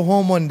hope to go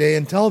home one day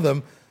and tell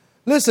them,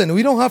 listen,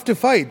 we don't have to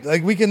fight.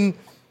 Like we can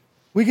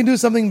do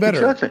something better.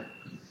 Exactly.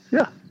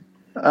 Yeah.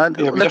 And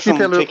we let me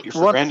tell take you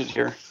for granted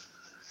here.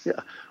 Yeah.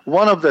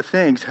 One of the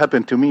things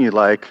happened to me,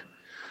 like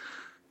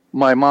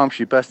my mom,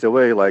 she passed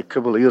away like a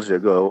couple of years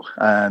ago.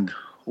 And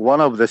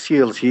one of the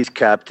SEALs, he's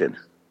captain.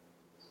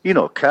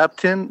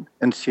 Captain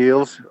in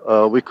SEALs,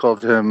 we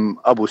called him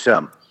Abu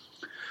Sam.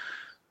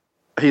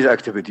 He's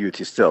active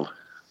duty still.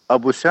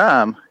 Abu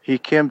Sam, he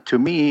came to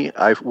me.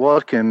 I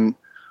work in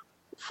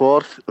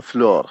 4th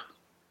floor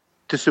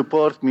to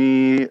support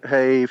me.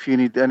 Hey, if you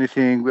need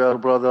anything, we are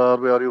brother,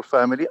 we are your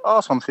family.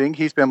 Awesome thing.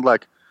 He spent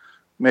like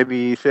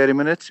maybe 30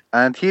 minutes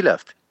and he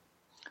left.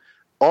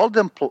 All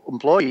the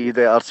employees,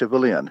 they are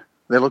civilian.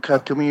 They look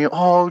up to me.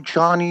 Oh,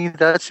 Johnny,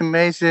 that's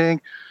amazing.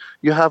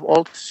 You have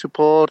all the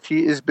support.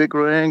 He is big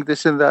ring,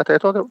 this and that. I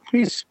thought,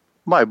 he's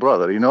my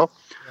brother, Yeah.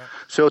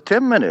 So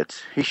 10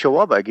 minutes, he show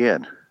up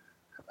again.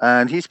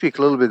 And he speak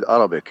a little bit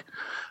Arabic.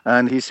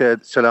 And he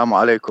said, Salaam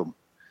alaikum.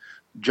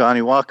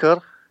 Johnny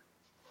Walker,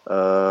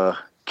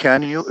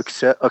 can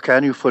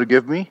you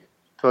forgive me?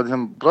 I told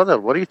him, brother,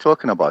 what are you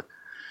talking about?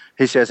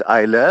 He says,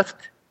 I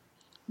left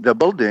the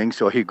building.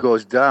 So he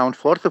goes down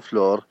 4th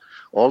floor,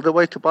 all the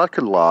way to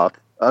parking lot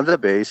on the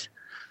base.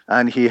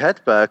 And he head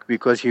back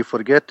because he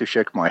forget to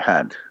shake my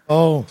hand.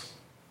 Oh.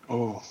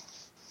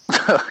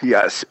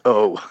 Yes.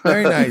 Oh.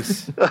 Very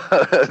nice.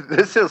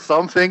 This is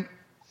something.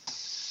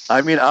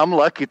 I mean, I'm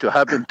lucky to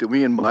happen to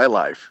me in my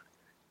life.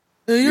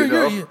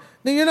 You're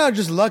not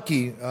just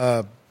lucky,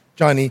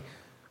 Johnny.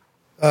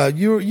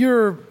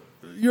 You're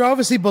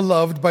obviously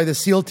beloved by the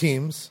SEAL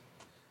teams,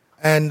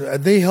 and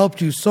they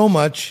helped you so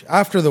much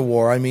after the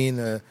war. I mean,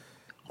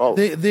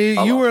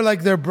 you were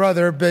like their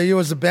brother, but it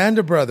was a band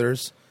of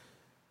brothers.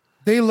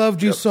 They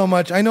loved you so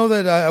much. I know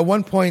that at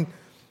one point,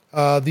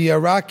 the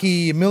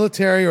Iraqi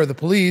military or the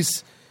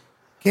police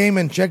came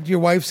and checked your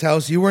wife's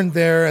house. You weren't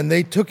there, and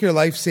they took your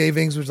life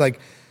savings, which was like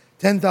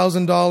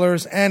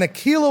 $10,000 and a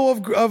kilo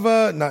of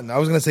I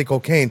was going to say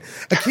cocaine,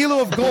 a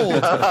kilo of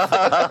gold.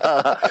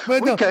 But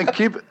We can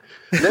keep.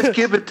 Let's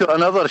keep it to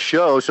another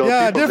show, so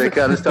people they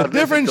can start.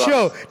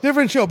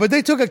 Different show. But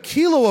they took a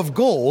kilo of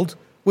gold,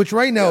 which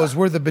right now is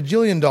worth $1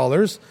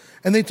 bajillion,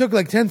 and they took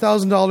like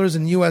 $10,000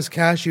 in U.S.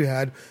 cash you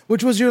had,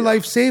 which was your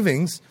life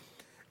savings.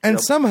 And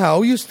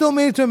somehow you still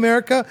made it to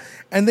America,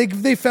 and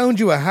they found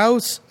you a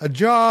house, a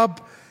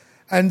job,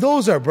 and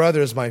those are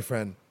brothers, my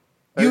friend.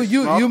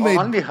 You made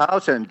only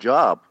house and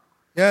job.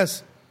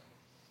 Yes,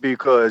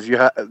 because you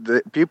have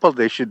the people.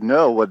 They should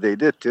know what they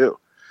did too.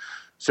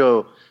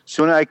 So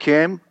soon I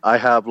came, I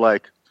have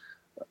like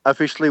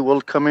officially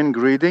welcoming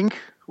greeting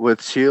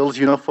with SEALs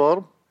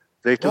uniform.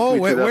 They took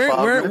me to the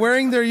apartment.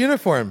 Wearing their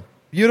uniform.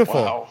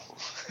 Beautiful. Wow.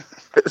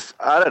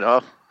 I don't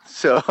know.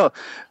 So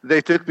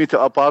they took me to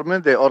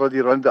apartment. They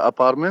already run the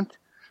apartment,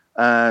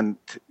 and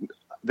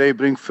they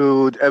bring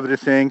food,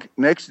 everything.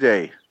 Next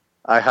day,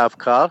 I have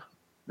car.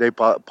 They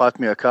bought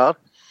me a car.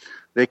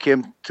 They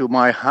came to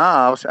my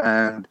house,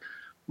 and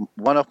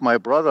one of my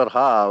brother's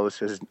house,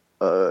 his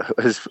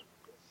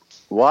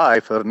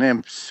wife, her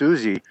name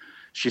Susie,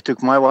 she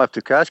took my wife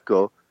to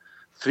Costco,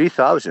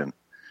 $3,000.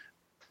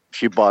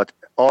 She bought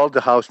all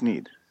the house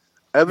need.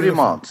 Every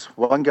month,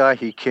 one guy,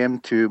 he came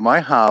to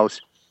my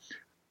house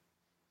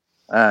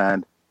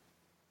and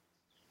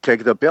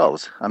take the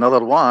bills. Another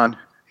one,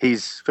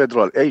 he's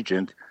federal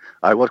agent.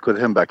 I work with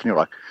him back in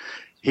Iraq.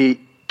 He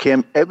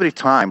came every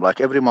time, like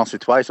every month or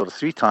twice or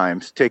 3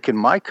 times, taking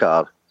my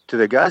car to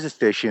the gas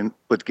station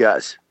with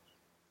gas.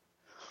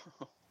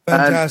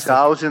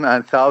 Fantastic.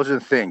 And thousand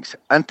things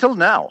until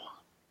now.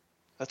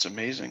 That's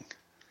amazing.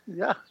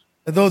 Yeah.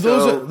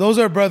 Those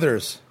are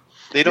brothers.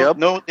 They don't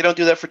they don't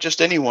do that for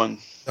just anyone.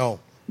 No.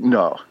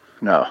 No.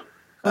 Well,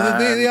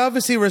 they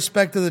obviously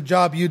respected the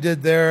job you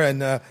did there,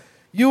 and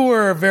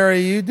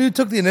you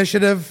took the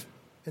initiative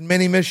in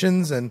many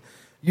missions, and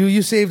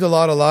you saved a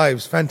lot of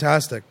lives.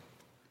 Fantastic.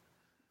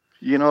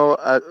 You know,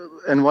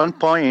 in one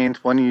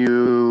point, when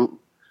you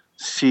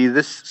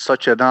see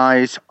such a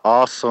nice,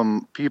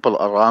 awesome people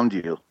around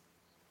you,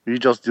 you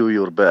just do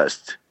your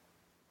best.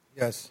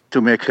 Yes. To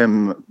make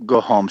him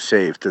go home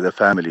safe to the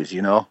families,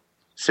 you know.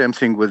 Same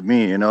thing with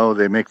me, you know.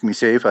 They make me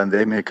safe, and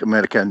they make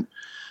American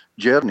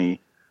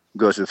journey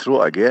goes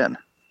through again.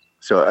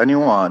 So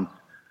anyone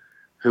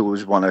who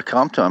want to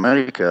come to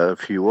America,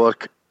 if you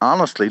work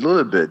honestly a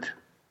little bit,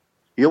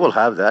 you will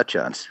have that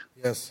chance.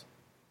 Yes.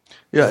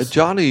 Yeah,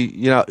 Johnny,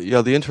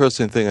 the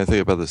interesting thing I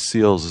think about the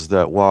SEALs is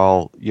that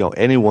while,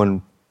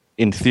 anyone,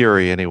 in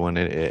theory,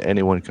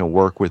 anyone can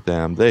work with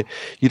them,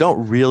 you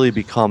don't really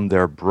become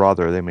their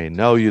brother. They may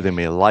know you, they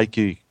may like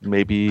you,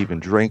 maybe even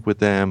drink with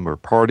them or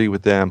party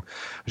with them,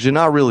 but you're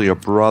not really a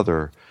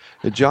brother.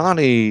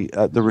 Johnny,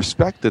 the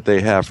respect that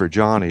they have for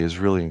Johnny is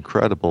really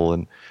incredible,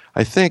 and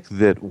I think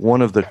that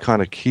one of the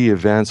kind of key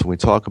events, and we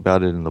talk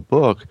about it in the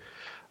book,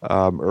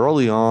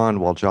 early on,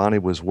 while Johnny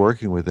was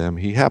working with them,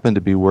 he happened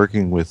to be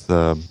working with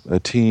a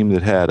team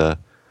that had a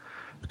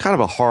kind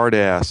of a hard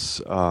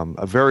ass,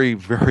 a very,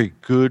 very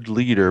good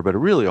leader, but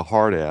really a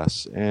hard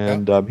ass.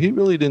 And he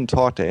really didn't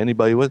talk to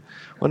anybody. Wasn't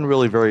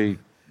really very.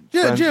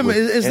 Yeah, Jim,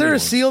 is there a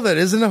SEAL that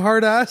isn't a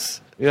hard ass?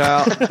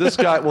 Yeah, this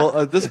guy.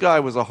 Well, this guy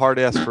was a hard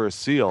ass for a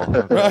SEAL.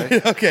 Okay,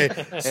 right, okay.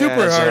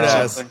 Super hard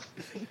ass.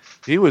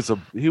 He was a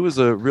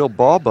real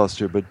ball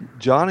buster, but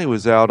Johnny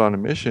was out on a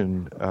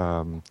mission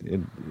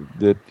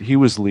that he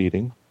was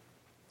leading,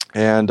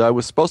 and I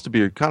was supposed to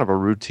be kind of a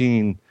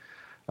routine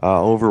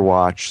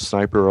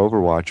sniper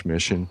Overwatch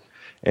mission,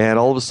 and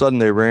all of a sudden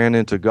they ran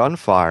into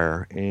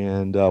gunfire,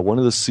 and one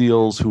of the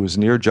SEALs who was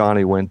near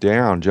Johnny went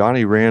down.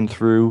 Johnny ran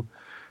through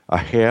a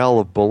hail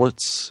of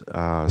bullets,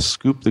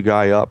 scooped the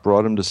guy up,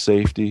 brought him to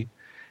safety,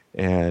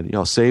 and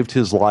saved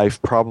his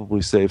life,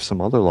 probably saved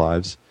some other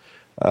lives.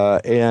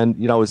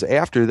 And it was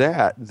after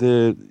that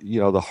the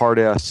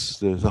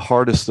hardest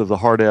of the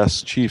hard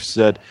ass chiefs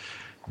said,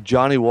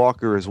 Johnny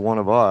Walker is one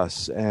of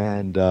us,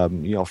 and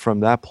from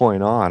that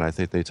point on, I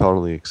think they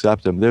totally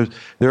accept him. There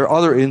are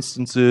other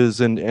instances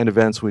and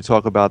events, we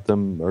talk about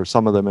them, or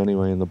some of them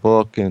anyway, in the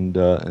book and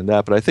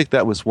that. But I think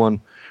that was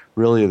one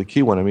really the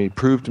key one. I mean, he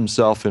proved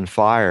himself in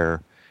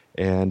fire,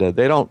 and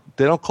they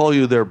don't call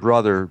you their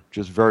brother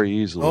just very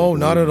easily. Oh,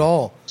 not at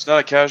all. It's not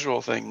a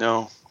casual thing,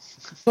 no.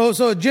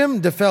 So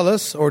Jim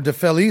DeFellis, or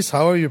DeFelice,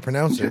 however you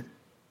pronounce it.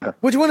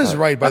 Which one is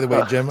right, by the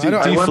way, Jim?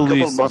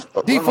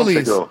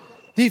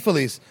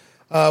 DeFelice.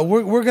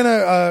 We're going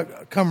to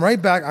come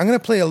right back. I'm going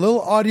to play a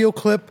little audio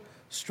clip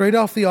straight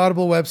off the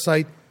Audible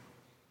website.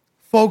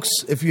 Folks,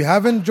 if you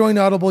haven't joined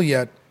Audible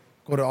yet,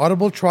 go to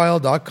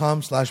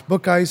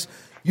audibletrial.com/bookice.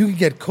 You can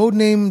get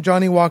Codename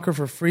Johnny Walker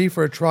for free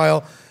for a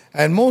trial.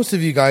 And most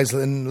of you guys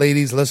and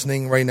ladies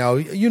listening right now,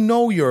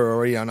 you're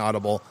already on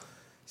Audible.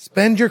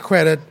 Spend your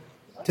credit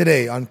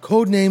today on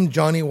Codename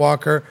Johnny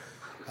Walker.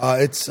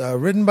 It's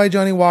written by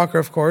Johnny Walker,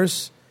 of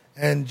course,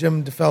 and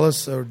Jim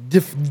DeFelice, or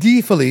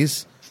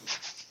DeFelice.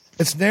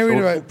 It's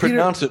narrated by Peter.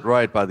 Pronounce it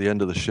right by the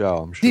end of the show,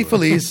 I'm sure.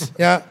 DeFelice,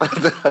 yeah.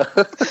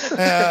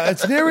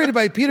 It's narrated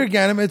by Peter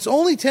Ganem. It's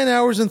only 10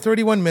 hours and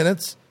 31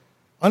 minutes,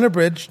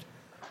 unabridged.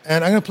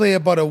 And I'm going to play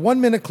about a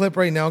 1-minute clip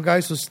right now,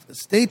 guys. So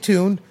stay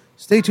tuned.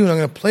 Stay tuned. I'm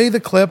going to play the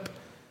clip.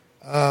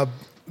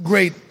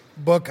 Great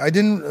book. I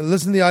didn't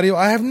listen to the audio.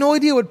 I have no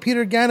idea what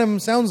Peter Ganem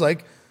sounds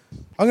like.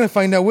 I'm going to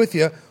find out with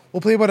you.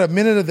 We'll play about a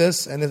minute of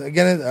this. And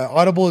again,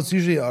 Audible, it's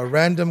usually a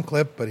random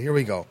clip, but here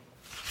we go.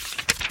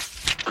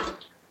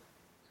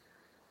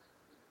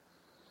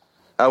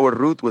 Our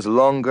route was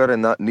longer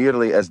and not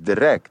nearly as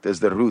direct as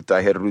the route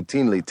I had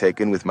routinely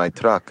taken with my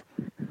truck.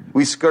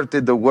 We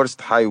skirted the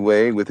worst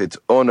highway with its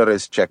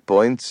onerous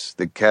checkpoints,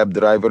 the cab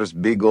driver's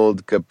big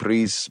old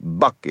Caprice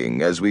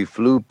bucking as we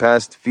flew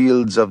past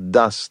fields of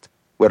dust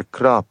where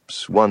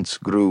crops once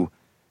grew.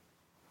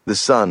 The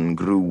sun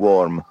grew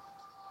warm.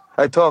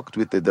 I talked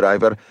with the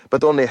driver,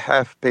 but only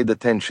half paid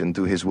attention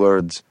to his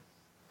words.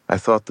 I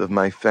thought of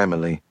my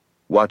family,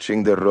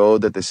 watching the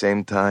road at the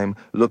same time,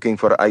 looking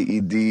for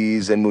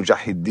IEDs and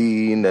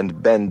mujahideen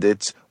and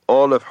bandits,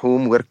 all of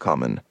whom were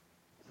common.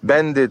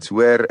 Bandits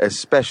were a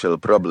special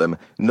problem,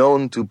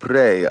 known to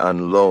prey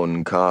on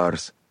lone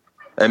cars.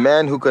 A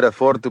man who could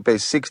afford to pay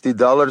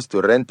 $60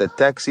 to rent a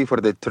taxi for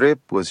the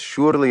trip was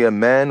surely a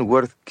man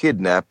worth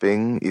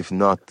kidnapping, if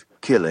not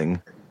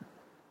killing.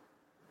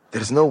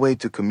 There's no way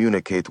to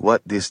communicate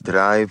what this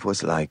drive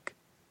was like.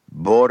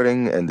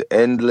 Boring and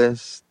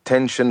endless,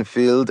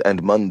 tension-filled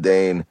and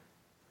mundane.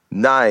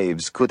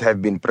 Knives could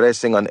have been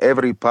pressing on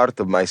every part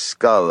of my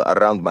skull,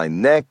 around my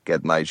neck,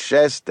 at my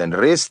chest and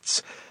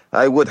wrists.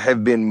 I would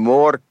have been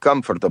more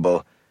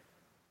comfortable.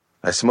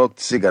 I smoked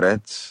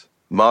cigarettes.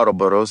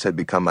 Marlboros had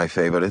become my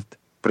favorite.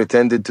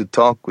 Pretended to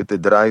talk with the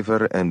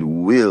driver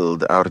and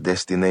willed our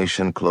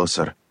destination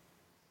closer.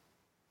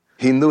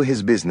 He knew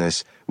his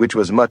business, which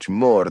was much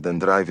more than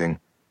driving.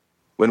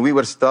 When we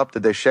were stopped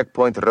at a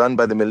checkpoint run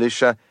by the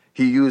militia,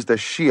 he used a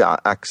Shia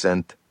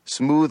accent,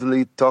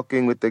 smoothly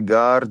talking with the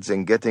guards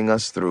and getting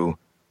us through.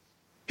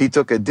 He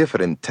took a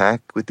different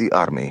tack with the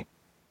army.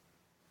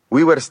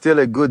 We were still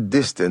a good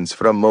distance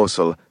from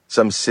Mosul,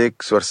 some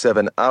 6 or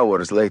 7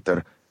 hours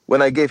later,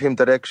 when I gave him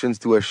directions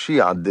to a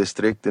Shia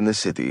district in the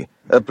city,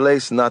 a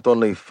place not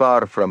only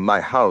far from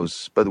my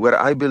house, but where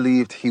I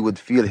believed he would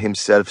feel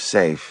himself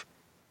safe.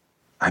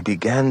 I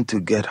began to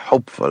get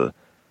hopeful.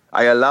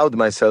 I allowed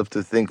myself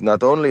to think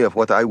not only of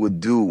what I would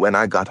do when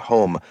I got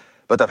home,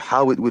 but of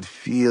how it would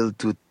feel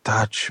to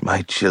touch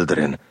my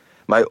children,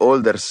 my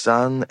older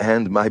son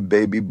and my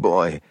baby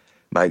boy,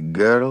 my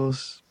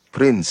girls,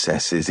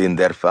 princesses in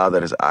their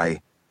father's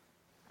eye.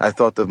 I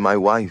thought of my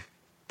wife,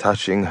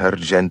 touching her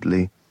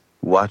gently,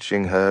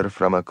 watching her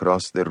from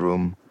across the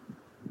room.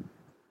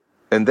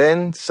 And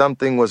then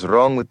something was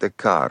wrong with the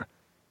car.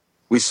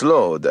 We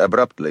slowed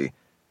abruptly.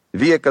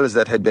 Vehicles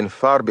that had been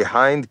far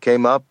behind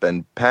came up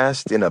and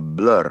passed in a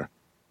blur.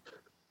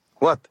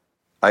 "What?"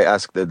 I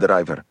asked the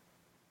driver.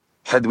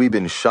 Had we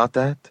been shot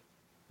at?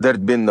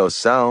 There'd been no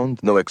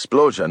sound, no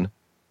explosion.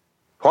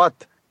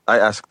 "What?" I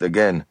asked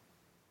again.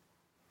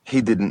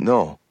 He didn't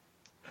know.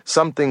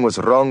 Something was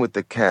wrong with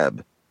the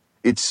cab.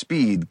 Its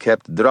speed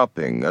kept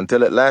dropping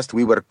until at last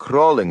we were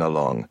crawling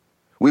along.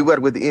 We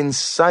were within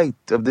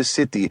sight of the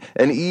city,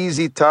 an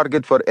easy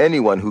target for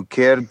anyone who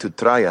cared to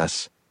try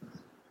us.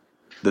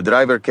 The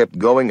driver kept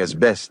going as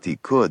best he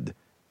could.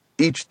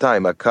 Each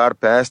time a car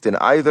passed in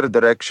either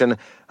direction,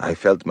 I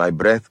felt my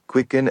breath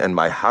quicken and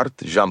my heart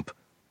jump.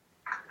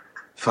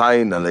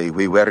 Finally,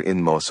 we were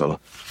in Mosul.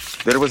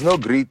 There was no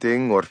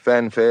greeting or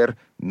fanfare,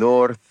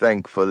 nor,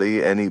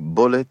 thankfully, any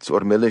bullets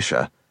or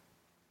militia.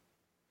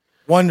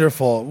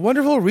 Wonderful.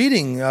 Wonderful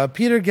reading.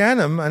 Peter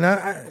Ganem. And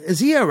is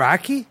he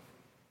Iraqi?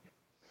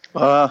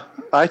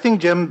 I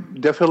think Jim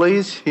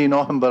DeFelice, he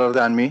know him better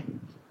than me.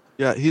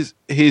 Yeah, he's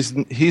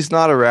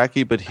not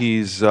Iraqi, but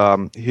his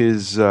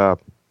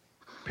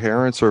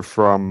parents are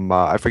from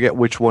I forget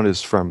which one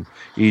is from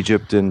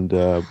Egypt and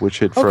which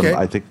hit from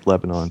I think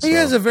Lebanon. He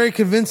has a very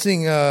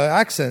convincing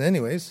accent,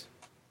 anyways.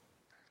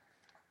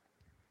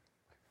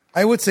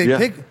 I would say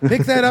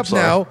pick that up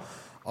now.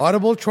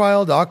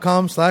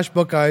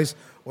 audibletrial.com/bookeyes,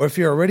 or if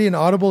you're already an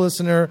Audible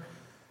listener,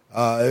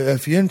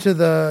 if you're into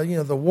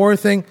the war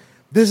thing,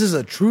 this is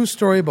a true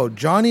story about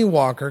Johnny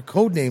Walker,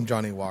 codename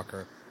Johnny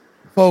Walker.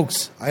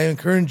 Folks, I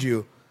encourage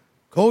you,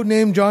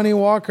 codename Johnny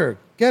Walker.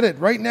 Get it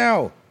right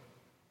now.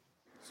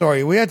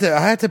 Sorry,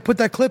 I had to put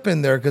that clip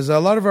in there because a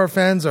lot of our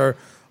fans are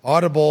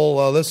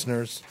Audible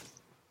listeners.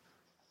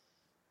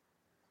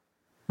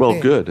 Well,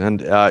 good,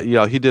 and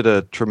he did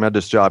a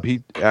tremendous job.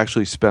 He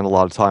actually spent a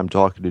lot of time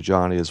talking to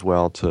Johnny as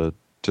well to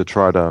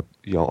try to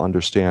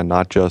understand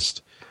not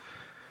just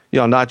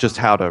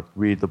how to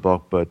read the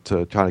book, but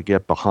to kind of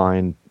get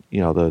behind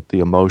the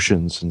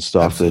emotions and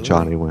stuff that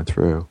Johnny went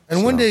through.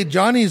 And one day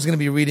Johnny is going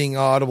to be reading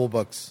Audible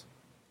books.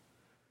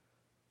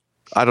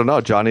 I don't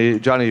know, Johnny.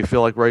 You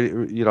feel like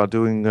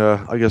doing?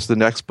 I guess the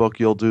next book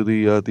you'll do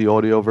the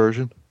audio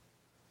version.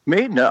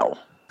 Me? No.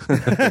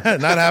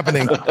 Not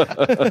happening.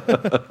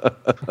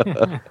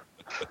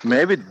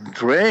 Maybe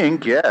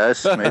drink,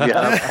 yes. Maybe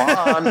have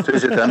fun,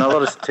 visit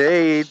another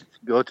state,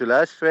 go to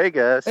Las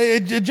Vegas. Hey,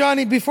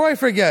 Johnny, before I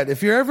forget,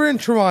 if you're ever in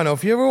Toronto,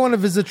 if you ever want to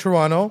visit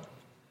Toronto,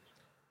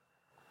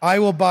 I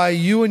will buy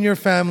you and your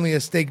family a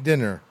steak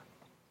dinner.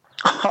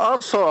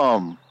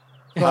 Awesome.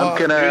 I'm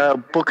going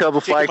to book up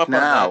a flight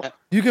now.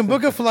 You can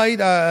book a flight.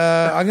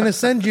 I'm going to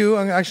send you.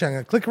 I'm going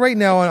to click right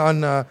now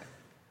on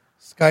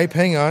Skype.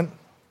 Hang on.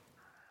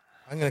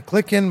 I'm going to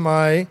click in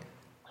my.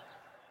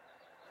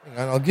 Hang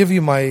on. I'll give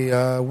you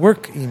my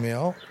work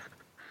email.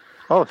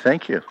 Oh,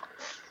 thank you.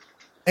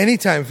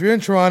 Anytime. If you're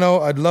in Toronto,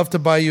 I'd love to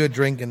buy you a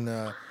drink and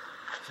some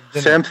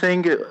dinner. Same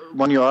thing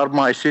when you are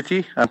my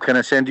city. I'm going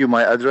to send you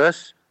my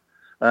address.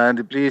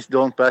 And please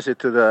don't pass it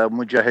to the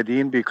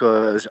Mujahideen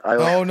because I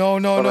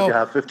already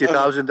have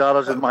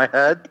 $50,000 in my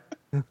head.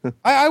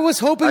 I was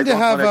hoping to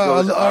have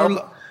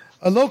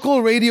a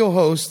local radio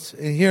host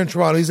here in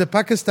Toronto. He's a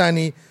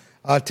Pakistani,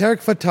 Tariq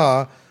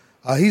Fatah.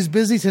 He's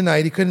busy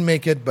tonight. He couldn't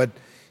make it, but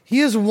he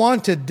is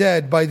wanted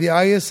dead by the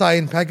ISI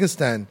in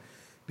Pakistan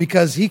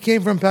because he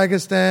came from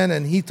Pakistan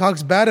and he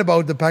talks bad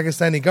about the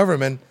Pakistani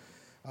government.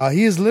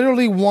 He is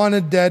literally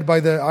wanted dead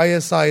by the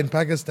ISI in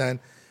Pakistan.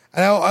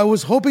 And I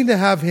was hoping to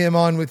have him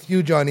on with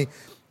you, Johnny,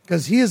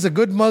 because he is a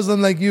good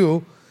Muslim like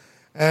you,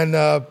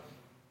 and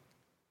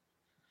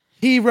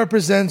he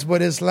represents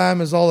what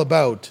Islam is all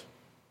about,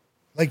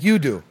 like you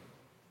do.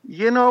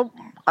 You know,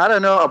 I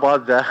don't know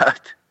about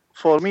that.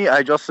 For me,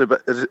 I just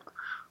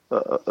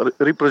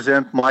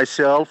represent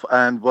myself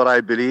and what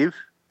I believe.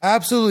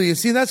 Absolutely. You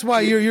see, that's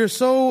why you're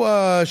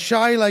so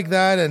shy like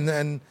that,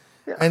 and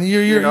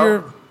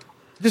you're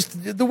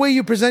just the way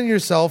you present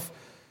yourself.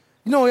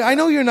 I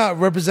know you're not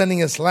representing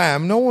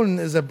Islam. No one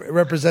is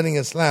representing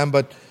Islam,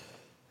 but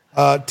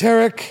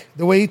Tariq,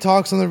 the way he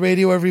talks on the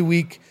radio every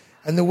week,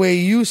 and the way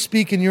you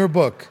speak in your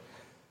book,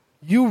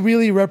 you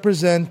really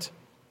represent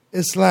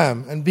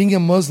Islam and being a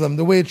Muslim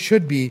the way it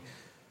should be.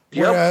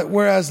 Yep.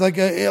 Whereas, like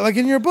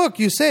in your book,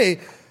 you say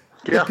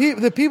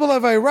the people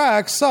of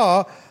Iraq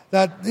saw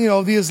that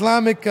the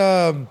Islamic,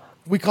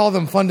 we call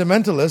them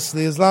fundamentalists,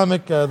 the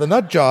Islamic, the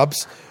nut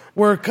jobs,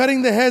 were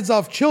cutting the heads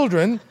off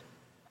children.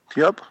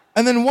 Yep.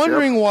 And then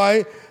wondering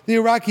why the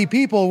Iraqi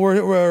people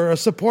were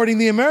supporting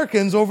the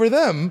Americans over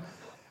them.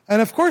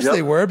 And of course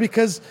they were,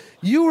 because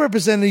you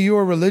represented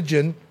your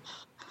religion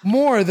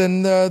more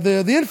than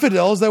the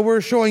infidels that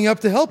were showing up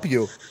to help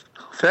you.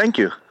 Thank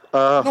you.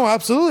 No,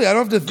 absolutely. I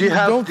don't have to. Do you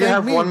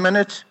have 1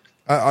 minute?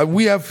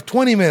 We have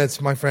 20 minutes,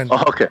 my friend.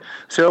 Oh, okay.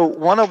 So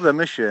one of the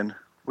mission,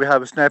 we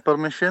have a sniper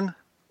mission.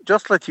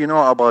 Just let you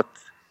know about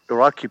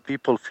Iraqi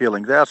people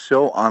feeling. They are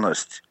so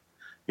honest,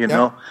 you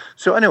know.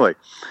 So anyway.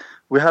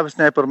 We have a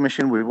sniper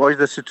mission. We watch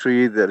the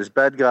street. There is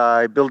bad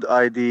guy, build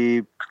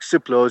ID,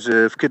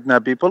 explosive,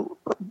 kidnap people.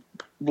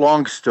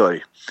 Long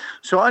story.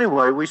 So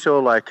anyway, we saw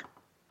like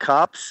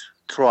cops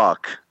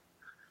truck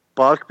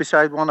parked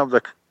beside one of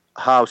the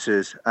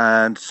houses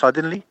and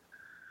suddenly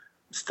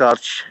start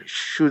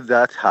shoot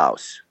that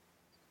house.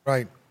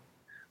 Right.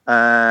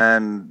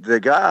 And the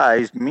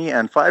guys, me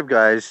and 5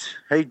 guys,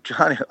 hey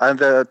Johnny, and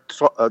the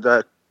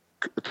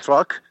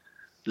truck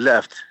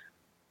left,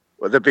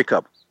 the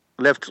pickup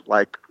left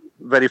like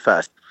very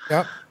fast.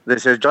 Yeah. They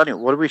said, Johnny,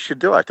 what we should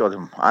do? I told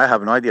them, I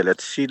have no idea.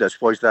 Let's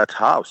watch that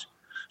house.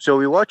 So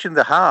we watch in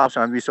the house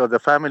and we saw the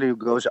family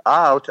goes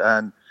out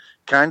and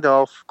kind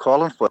of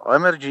calling for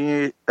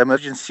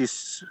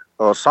emergencies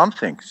or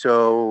something.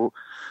 So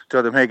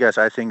told them, hey guys,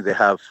 I think they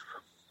have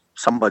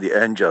somebody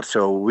injured.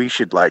 So we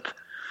should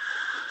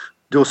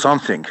do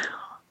something.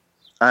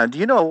 And,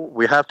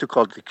 we have to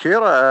call the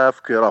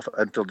KRF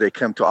until they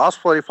came to us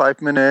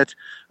 45 minutes.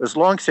 It was a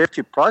long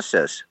safety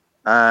process.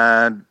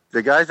 And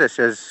the guy that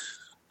says,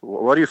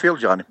 what do you feel,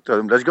 Johnny?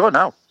 Told him, let's go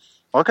now.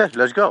 Okay,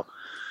 let's go.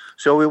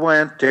 So we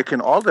went, taking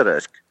all the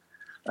risk.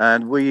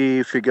 And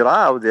we figure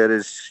out there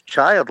is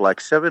child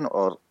 7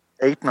 or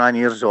 8, 9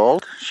 years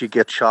old. She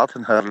gets shot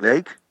in her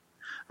leg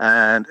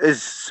and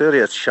is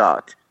serious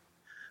shot.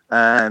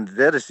 And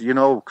there is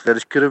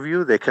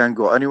curfew. They can't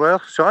go anywhere.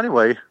 So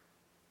anyway,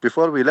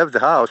 before we left the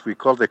house, we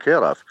called the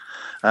KRF.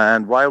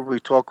 And while we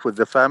talked with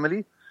the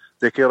family,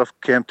 the KRF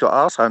came to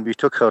us and we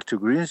took her to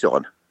Green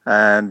Zone.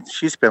 And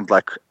she spent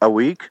a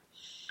week.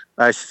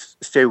 I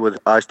stayed with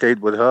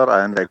her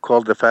and I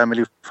called the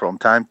family from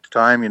time to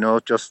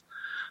time, just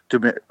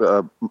to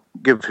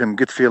give him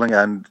good feeling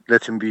and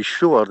let him be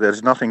sure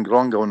there's nothing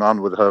wrong going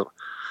on with her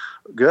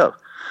girl.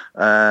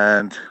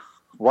 And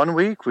 1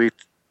 week we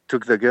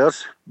took the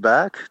girls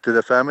back to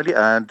the family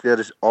and there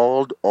is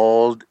old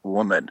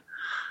woman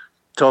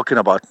talking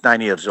about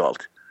 9 years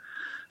old.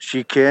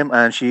 She came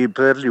and she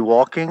barely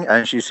walking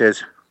and she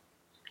says,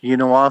 you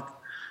know what?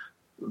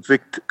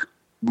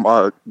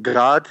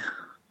 God,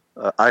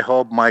 I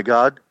hope my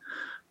God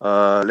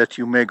let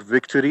you make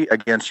victory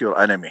against your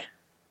enemy.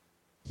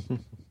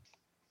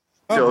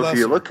 So if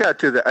you look at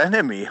the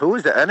enemy, who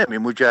is the enemy?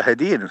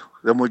 Mujahideen.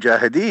 The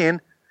Mujahideen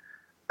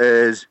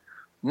is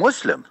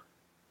Muslim.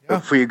 Yeah.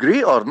 If we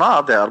agree or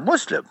not, they are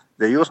Muslim.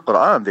 They use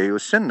Quran, they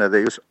use Sunnah,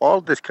 they use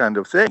all this kind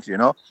of things,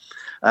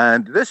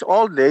 And this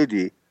old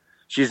lady,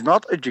 she's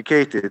not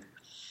educated.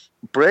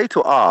 pray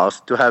to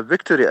us to have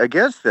victory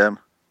against them,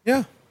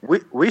 Yeah,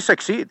 we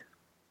succeed.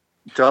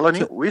 Telling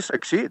you, we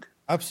succeed.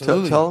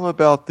 absolutely. Tell them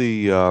about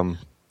the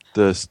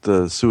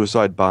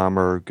suicide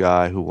bomber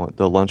guy who won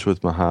the Lunch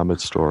with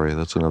Muhammad story.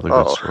 That's another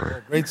good story.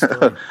 Great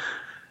story.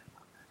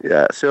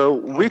 Yeah, so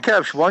we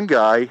captured one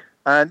guy,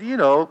 and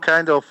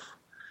kind of,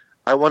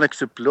 I want to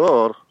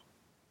explore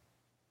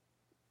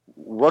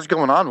what's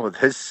going on with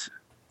his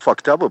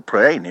fucked up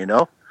brain,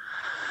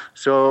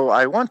 So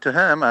I went to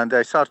him and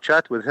I started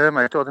chat with him.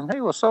 I told him,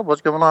 "Hey, what's up?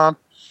 What's going on?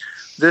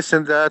 This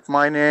and that.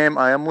 My name.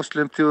 I am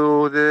Muslim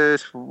too. This.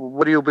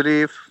 What do you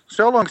believe?"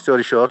 So long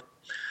story short,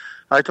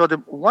 I told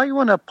him, "Why you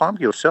want to pump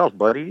yourself,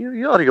 buddy?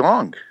 You are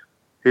young."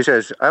 He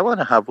says, "I want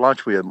to have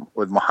lunch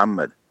with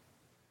Muhammad."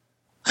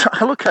 So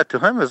I look at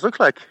him. It looks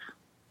like,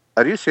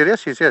 "Are you serious?"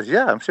 He says,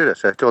 "Yeah, I'm serious."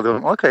 I told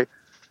him, "Okay.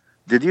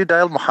 Did you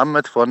dial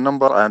Muhammad's phone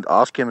number and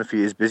ask him if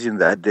he is busy in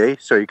that day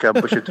so you can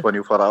push it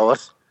 24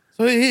 hours?"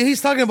 So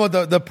he's talking about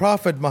the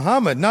Prophet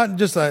Muhammad, not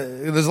just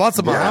there's lots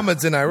of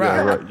Muhammads in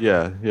Iraq.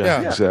 Yeah, right.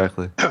 Yeah,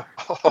 exactly.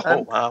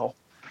 Oh, wow.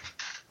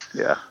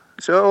 Yeah.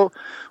 So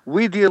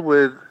we deal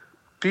with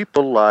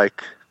people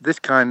like this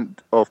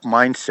kind of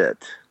mindset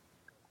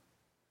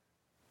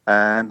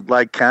and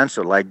like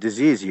cancer, like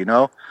disease,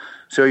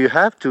 So you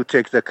have to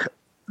take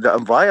the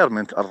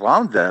environment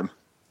around them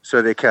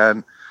so they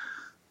can,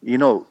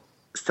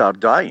 start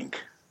dying.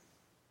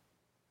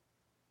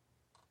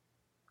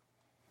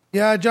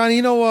 Yeah, John,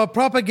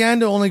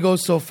 propaganda only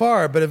goes so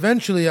far, but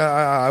eventually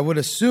I would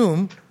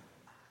assume,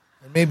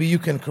 and maybe you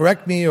can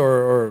correct me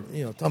or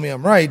tell me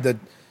I'm right, that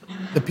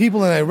the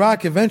people in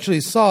Iraq eventually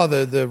saw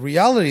the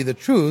reality, the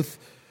truth,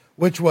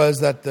 which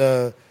was that,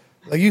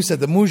 like you said,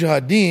 the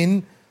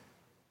Mujahideen,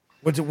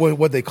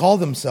 what they call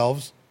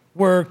themselves,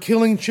 were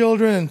killing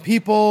children and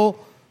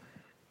people,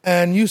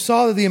 and you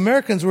saw that the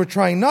Americans were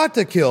trying not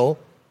to kill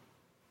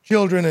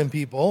children and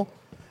people.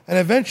 And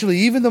eventually,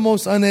 even the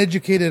most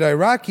uneducated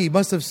Iraqi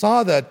must have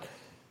saw that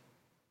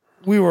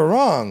we were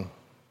wrong.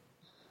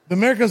 The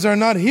Americans are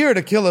not here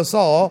to kill us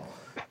all,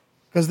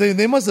 because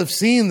they must have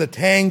seen the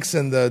tanks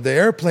and the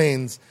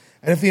airplanes.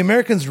 And if the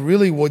Americans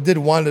really did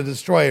want to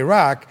destroy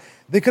Iraq,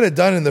 they could have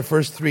done it in the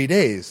first 3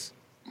 days.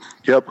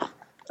 Yep.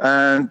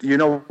 And you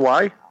know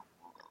why?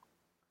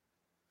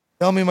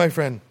 Tell me, my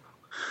friend.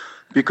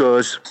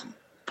 Because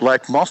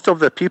like most of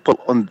the people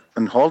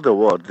in all the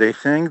world, they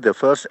think the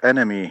first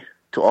enemy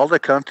to all the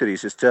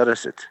countries is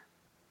terrorists.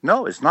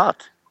 No, it's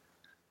not.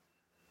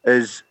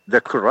 Is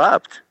the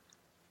corrupt,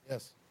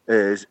 Yes.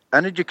 is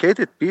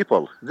uneducated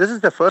people. This is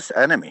the first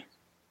enemy.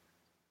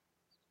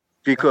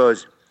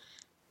 Because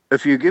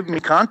if you give me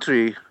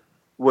country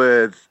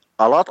with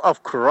a lot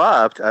of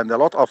corrupt and a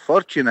lot of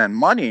fortune and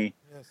money,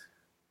 Yes.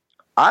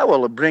 I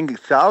will bring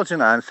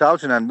thousand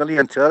and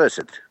million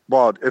terrorists.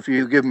 But if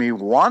you give me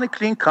one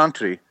clean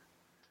country,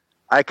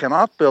 I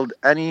cannot build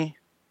any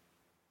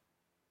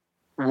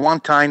one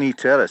tiny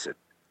terrorist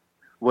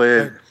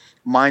with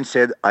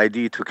mindset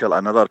ID to kill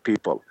another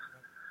people.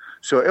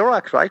 So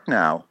Iraq right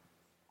now,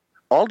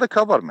 all the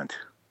government,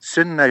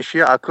 Sunni,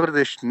 Shia,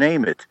 Kurdish,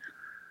 name it,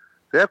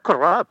 they're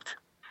corrupt.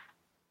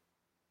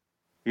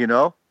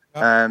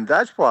 And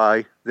that's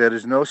why there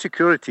is no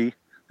security,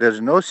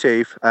 there's no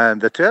safe,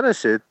 and the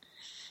terrorist,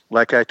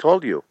 like I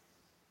told you,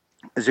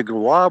 is a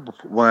grow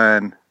up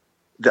when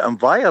the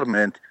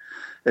environment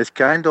is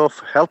kind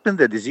of helping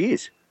the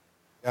disease.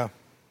 Yeah.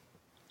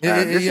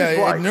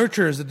 Why. It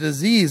nurtures the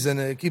disease and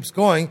it keeps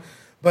going.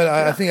 But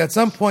I think at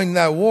some point in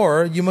that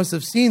war, you must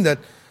have seen that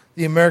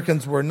the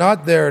Americans were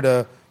not there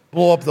to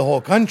blow up the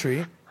whole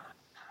country.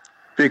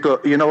 Because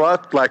you know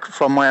what? Like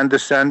from my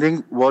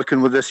understanding, working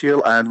with the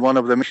SEAL and one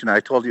of the mission I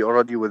told you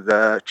already with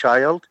the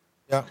child.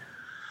 Yeah.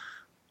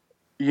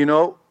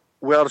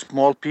 We are a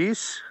small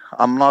piece.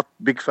 I'm not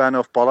big fan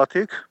of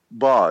politics,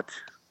 but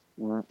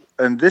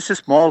in this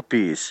small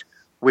piece,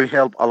 we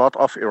help a lot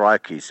of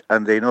Iraqis,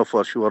 and they know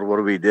for sure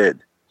what we did.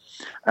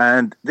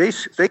 And they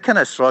kind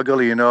of struggle,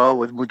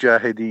 with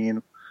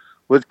Mujahideen,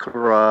 with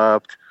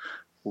corrupt,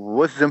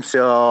 with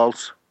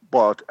themselves.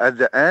 But at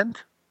the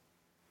end,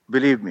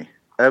 believe me,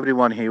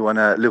 everyone here want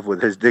to live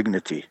with his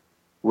dignity,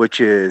 which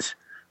is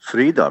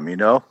freedom,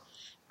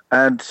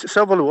 And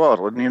civil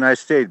war in the United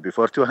States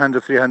before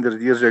 200,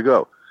 300 years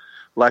ago.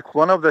 Like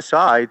one of the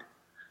side,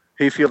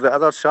 he feels the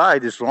other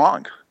side is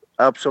wrong,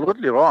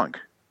 absolutely wrong.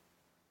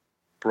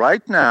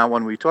 Right now,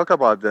 when we talk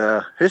about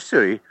the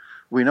history,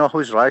 we know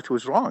who's right,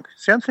 who's wrong.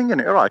 Same thing in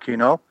Iraq,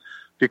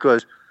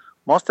 because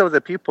most of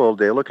the people,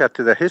 they look at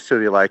the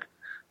history like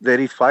they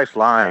read 5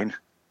 lines,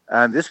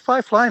 and this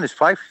 5 line is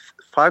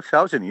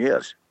 5,000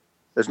 years.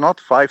 It's not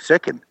 5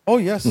 seconds. Oh,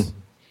 yes.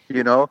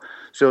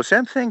 So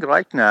same thing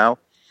right now.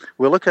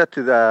 We look at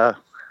the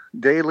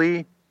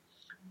daily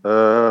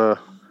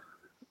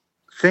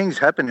things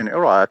happen in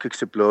Iraq,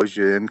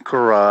 explosion,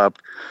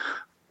 corrupt,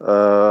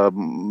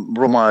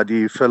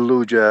 Ramadi,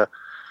 Fallujah.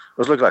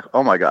 It looks like,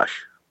 oh my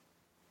gosh.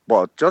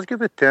 But just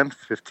give it 10,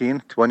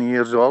 15, 20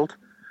 years old,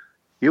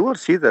 you will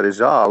see the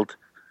result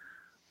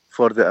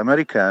for the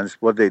Americans,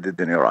 what they did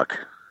in Iraq.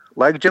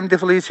 Like Jim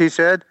DeFelice, he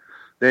said,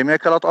 they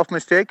make a lot of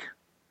mistake.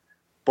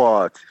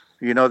 but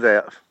they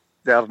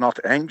are not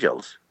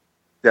angels.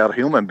 They are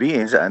human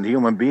beings, and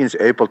human beings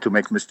able to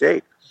make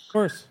mistakes. Of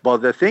course. But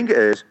the thing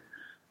is,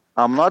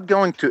 I'm not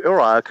going to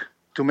Iraq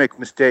to make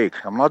mistake.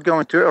 I'm not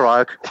going to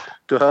Iraq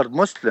to hurt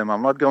Muslim.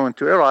 I'm not going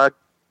to Iraq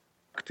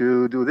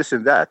to do this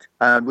and that,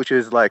 and which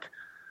is like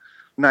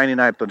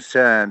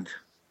 99%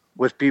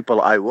 with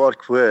people I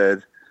work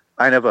with.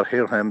 I never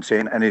hear him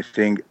saying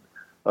anything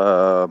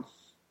against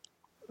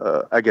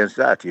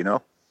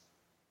that.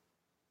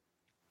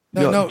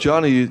 No.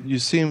 Johnny, you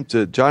seem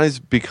to. Johnny's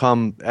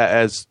become,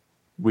 as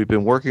we've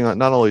been working on,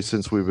 not only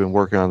since we've been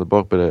working on the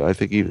book, but I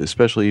think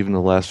especially even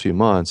the last few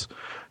months,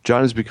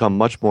 Johnny's become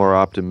much more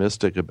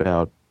optimistic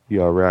about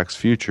Iraq's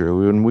future.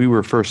 When we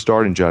were first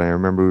starting, Johnny, I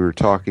remember we were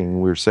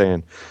talking, we were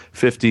saying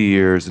 50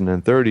 years and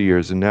then 30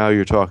 years, and now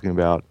you're talking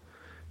about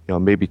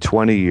maybe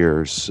 20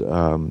 years.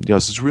 So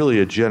it's really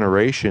a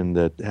generation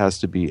that has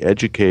to be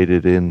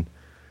educated in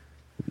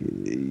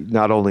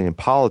not only in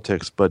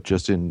politics, but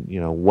just in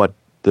what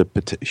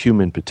the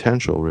human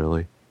potential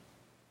really.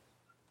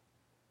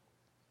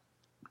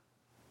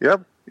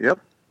 Yep,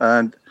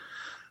 and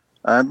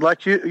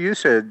like you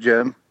said,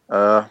 Jim,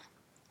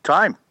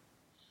 time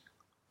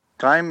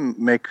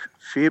make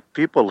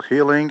people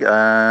healing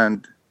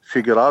and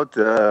figure out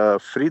the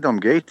freedom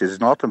gate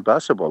is not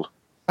impossible.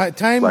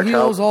 Time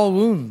heals all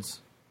wounds.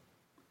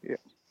 Yeah.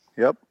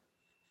 Yep.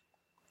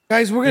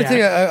 Guys, we're going to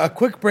take a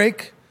quick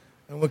break,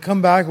 and we'll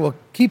come back. We'll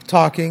keep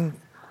talking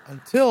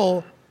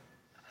until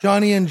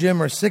Johnny and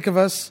Jim are sick of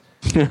us.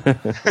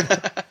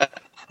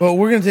 But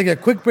we're going to take a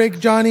quick break,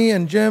 Johnny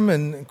and Jim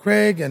and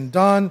Craig and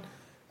Don,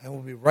 and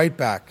we'll be right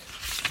back.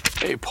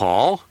 Hey,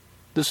 Paul.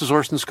 This is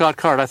Orson Scott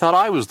Card. I thought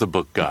I was the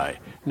book guy.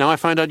 Now I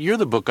find out you're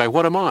the book guy.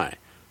 What am I?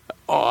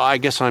 Oh, I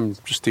guess I'm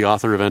just the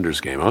author of Ender's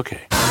Game.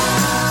 Okay.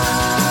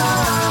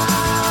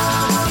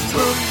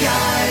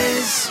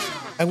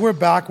 And we're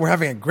back. We're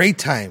having a great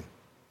time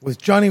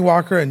with Johnny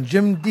Walker and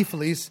Jim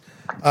DeFelice.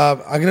 I'm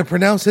going to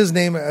pronounce his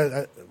name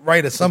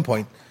right at some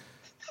point.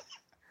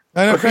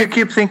 If you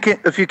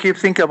keep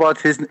thinking about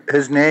his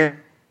name,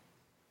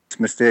 it's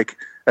a mistake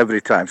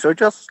every time. So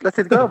just let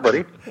it go,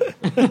 buddy.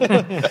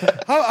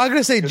 I'm going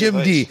to say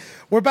Jim D.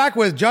 We're back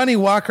with Johnny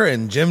Walker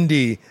and Jim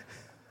D.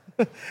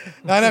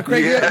 No,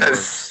 Craig.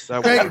 Yes.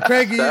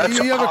 Craig, you have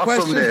a awesome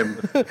question?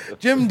 Name.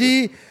 Jim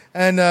D.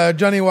 and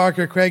Johnny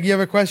Walker. Craig, you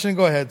have a question?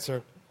 Go ahead,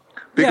 sir.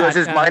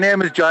 Because my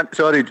name is John.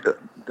 Sorry,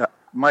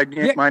 my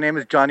name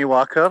is Johnny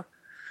Walker,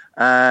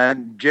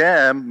 and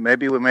Jim.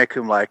 Maybe we make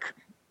him like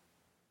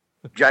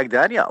Jack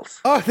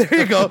Daniels. Oh,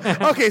 there you go.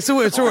 Okay, so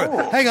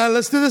hang on.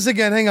 Let's do this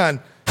again. Hang on.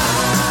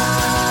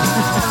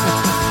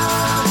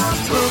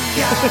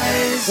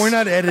 We're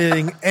not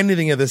editing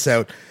anything of this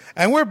out,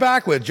 and we're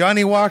back with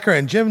Johnny Walker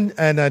and Jim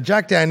and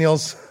Jack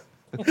Daniels.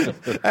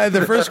 And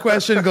the first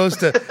question goes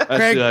to Craig.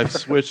 Actually, I've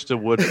switched to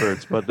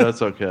Woodford's, but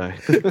that's okay.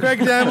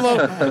 Craig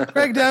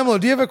Damlo,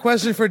 do you have a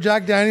question for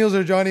Jack Daniels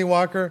or Johnny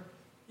Walker?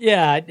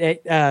 Yeah,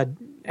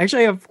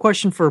 actually, I have a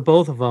question for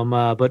both of them.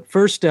 But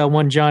first,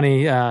 one,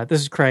 Johnny. This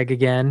is Craig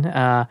again.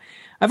 I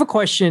have a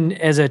question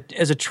as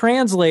a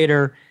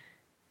translator.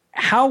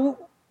 How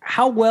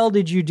well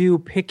did you do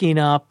picking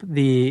up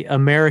the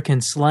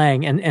American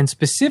slang, and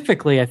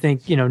specifically, I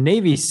think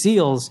Navy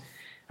SEALs.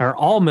 Or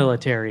all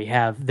military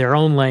have their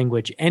own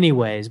language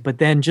anyways, but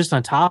then just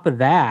on top of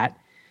that,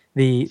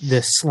 the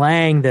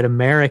slang that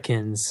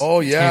Americans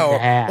tend to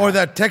have. Or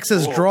that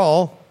Texas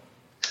drawl.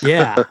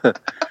 Yeah.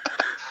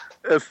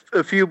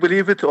 If you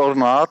believe it or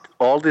not,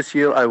 all this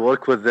year I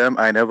work with them,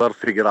 I never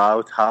figure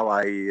out how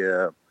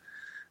I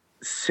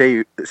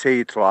say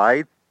it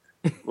right,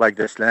 like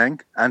the slang,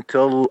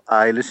 until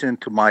I listen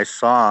to my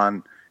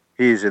son.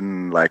 He's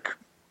in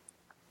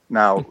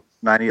now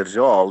 9 years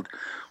old.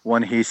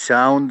 When he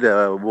sound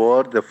the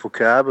word, the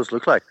vocabs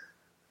look like,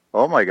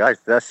 oh my gosh,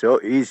 that's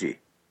so easy.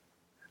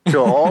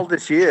 So all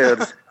these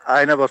years,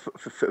 I never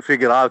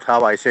figure out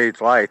how I say it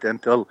right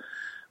until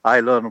I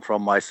learn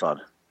from my son.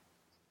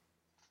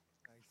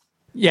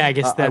 Yeah, I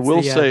guess that's.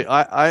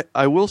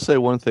 I will say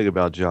one thing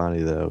about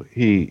Johnny though.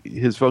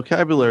 His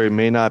vocabulary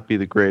may not be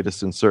the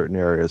greatest in certain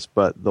areas,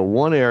 but the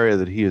one area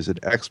that he is an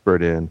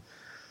expert in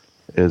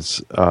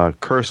is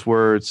curse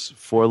words,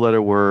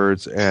 4-letter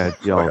words, and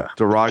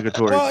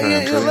derogatory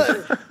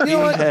terms.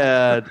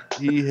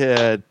 He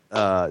had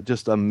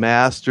just a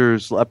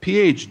master's, a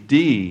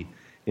PhD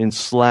in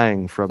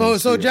slang from.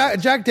 So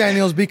Jack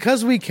Daniels,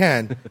 because we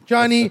can,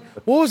 Johnny,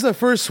 what was the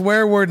first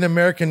swear word in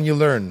American you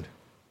learned?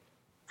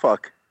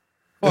 Fuck.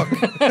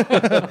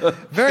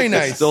 Very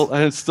nice.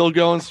 It's still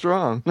going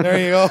strong. There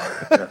you go.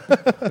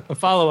 A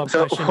follow-up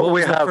question. What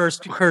was the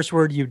first curse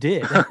word you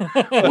did?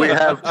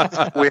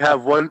 we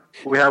have one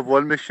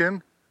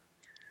mission,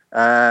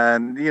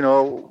 and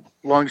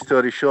long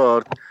story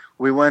short,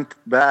 we went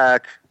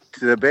back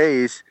to the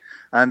base,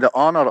 and the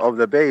owner of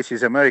the base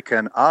is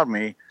American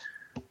Army.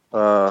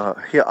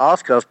 He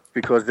asked us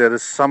because there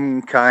is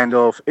some kind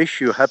of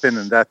issue happening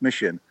in that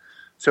mission.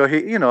 So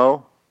he,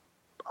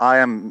 I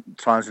am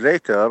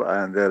translator,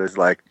 and there is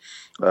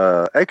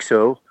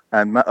EXO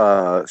and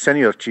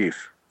senior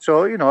chief.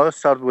 So, I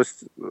started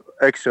with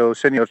XO,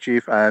 senior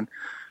chief, and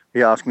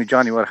he asked me,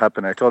 Johnny, what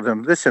happened? I told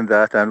him this and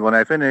that. And when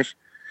I finished,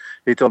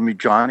 he told me,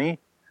 Johnny,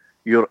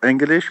 your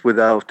English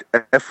without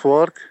F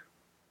word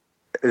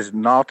is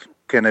not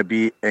going to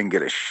be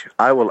English.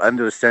 I will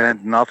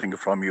understand nothing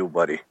from you,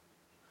 buddy.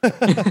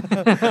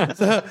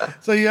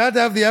 So you had to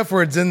have the F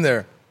words in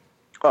there.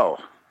 Oh.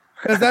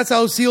 Because that's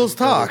how SEALs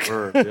talk.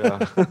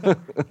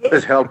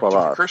 This helped a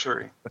lot.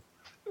 Cursory.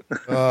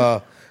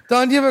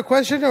 Don, do you have a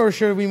question, or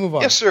should we move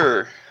on? Yes,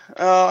 sir.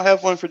 I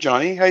have one for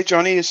Johnny. Hi,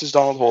 Johnny. This is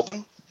Donald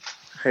Holden.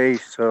 Hey,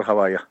 sir. How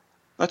are you?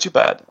 Not too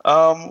bad.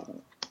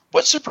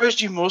 What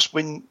surprised you most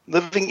when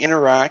living in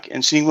Iraq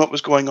and seeing what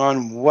was going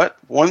on? What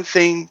one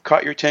thing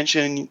caught your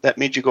attention that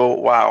made you go,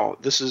 wow,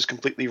 this is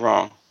completely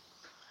wrong?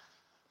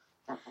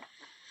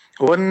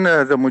 When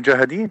the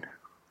Mujahideen,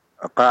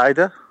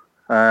 Qaeda,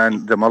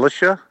 and the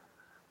militia,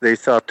 they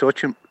start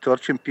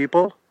torturing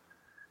people,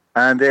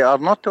 and they are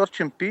not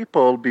torturing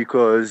people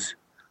because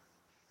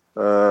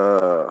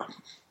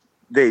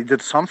they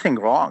did something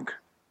wrong,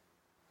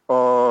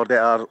 or they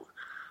are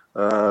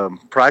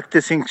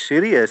practicing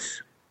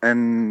serious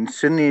and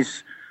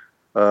Sunnis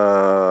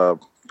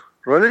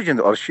religion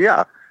or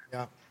Shia.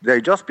 Yeah.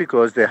 They just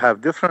because they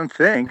have different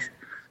things,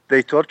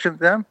 they torture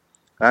them.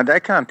 And I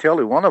can tell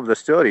you one of the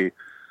story,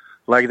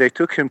 like they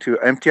took him to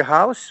empty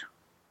house,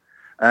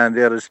 and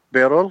there is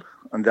barrel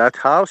in that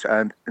house,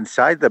 and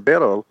inside the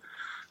barrel,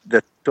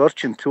 the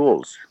torching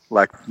tools,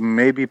 like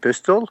maybe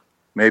pistol,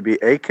 maybe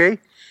AK,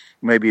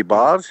 maybe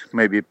bars,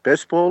 maybe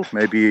pistol,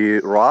 maybe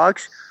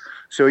rocks.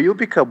 So you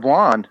pick up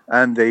one,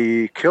 and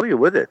they kill you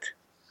with it.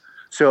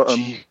 So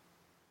in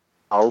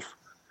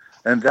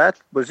that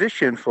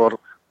position for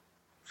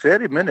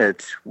 30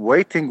 minutes,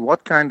 waiting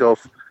what kind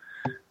of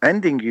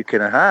ending you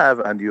can have,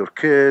 and your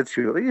kids,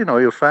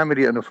 your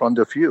family in front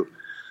of you.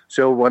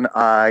 So when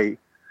I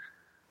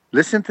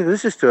listen to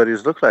this story,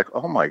 it looks like,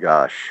 oh my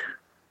gosh,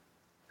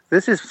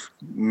 this is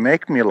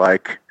make me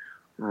like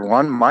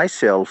run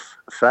myself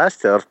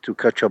faster to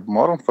catch up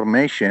more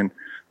information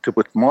to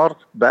put more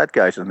bad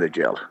guys in the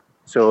jail.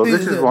 So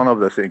this is one of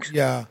the things.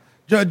 Yeah.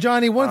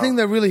 Johnny, one thing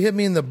that really hit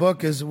me in the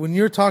book is when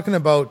you're talking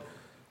about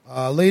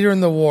later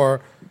in the war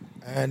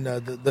and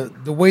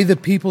the way the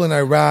people in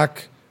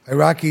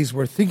Iraqis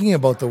were thinking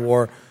about the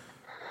war,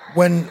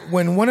 when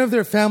one of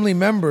their family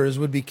members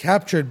would be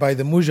captured by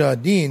the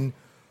Mujahideen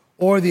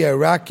or the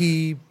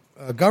Iraqi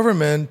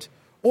government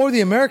or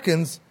the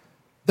Americans,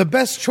 the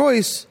best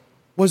choice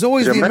was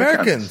always the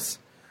Americans.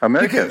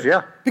 Because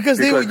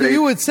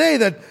you would say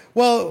that,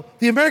 well,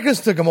 the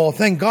Americans took him. Oh,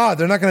 thank God,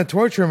 they're not going to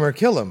torture him or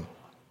kill him.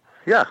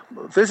 Yeah,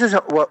 this is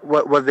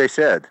what they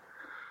said.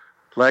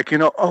 Like,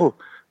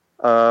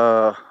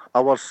 our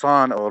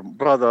son or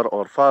brother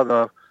or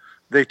father,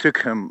 they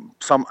took him,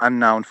 some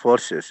unknown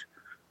forces.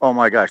 Oh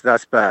my gosh,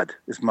 that's bad.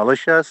 It's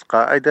militias,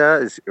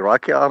 Qaeda, it's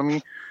Iraqi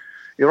army.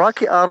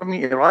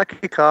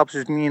 Iraqi cops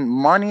mean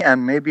money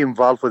and maybe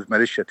involved with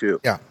militia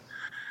too. Yeah.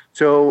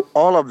 So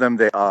all of them,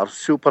 they are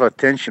super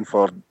attention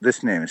for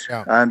these names.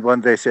 Yeah. And when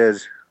they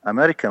says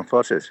American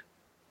forces,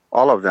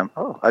 all of them,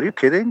 oh, are you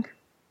kidding?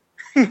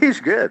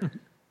 He's good.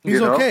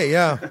 He's okay,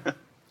 yeah.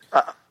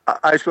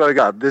 I swear to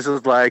God, this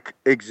is like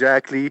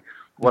exactly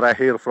what I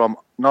hear from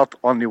not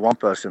only one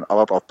person, a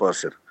lot of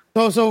person.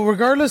 So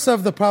regardless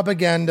of the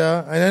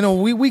propaganda, and I know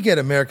we get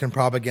American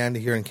propaganda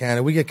here in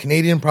Canada, we get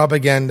Canadian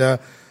propaganda.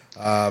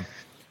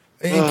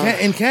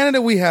 In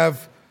Canada, we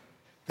have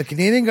the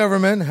Canadian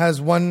government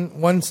has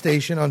one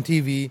station on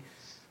TV.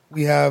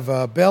 We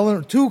have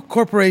Bell, two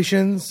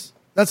corporations.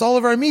 That's all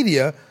of our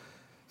media,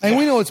 and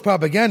we know it's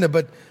propaganda.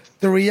 But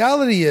the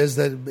reality is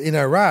that in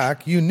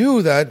Iraq, you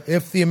knew that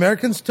if the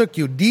Americans took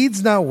you,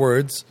 deeds, not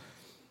words,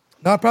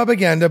 not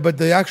propaganda, but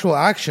the actual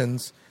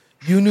actions,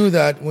 you knew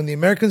that when the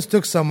Americans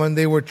took someone,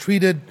 they were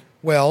treated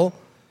well.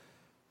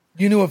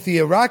 You knew if the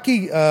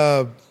Iraqi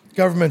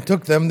government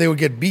took them, they would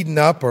get beaten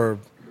up or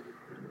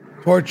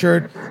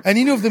tortured. And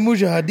you knew if the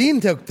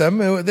Mujahideen took them,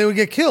 they would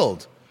get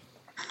killed.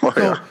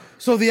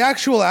 So the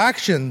actual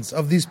actions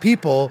of these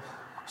people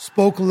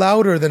spoke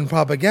louder than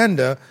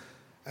propaganda.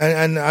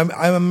 And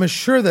I'm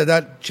sure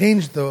that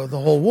changed the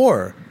whole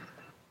war.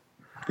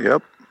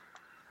 Yep.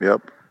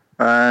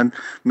 And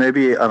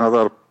maybe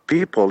another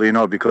people,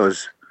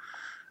 because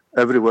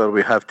everywhere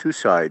we have two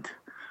sides.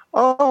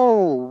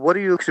 Oh, what do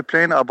you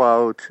explain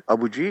about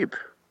Abu Ghraib?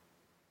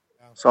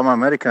 Some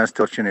Americans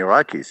torturing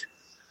Iraqis.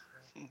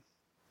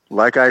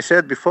 Like I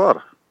said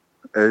before,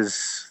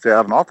 they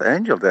are not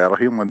angels, they are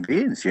human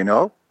beings,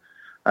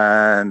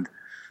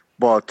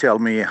 But tell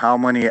me how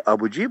many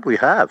Abu Ghraib we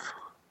have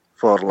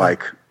for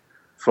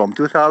from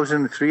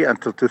 2003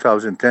 until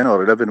 2010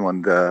 or 11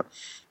 when the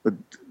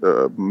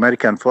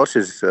American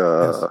forces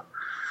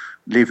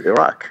leave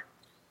Iraq.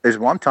 Is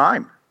one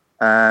time.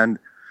 And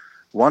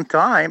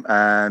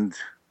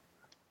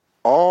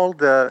all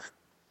the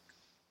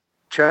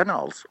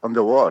channels on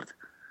the world,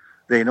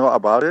 they know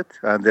about it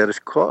and they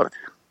record.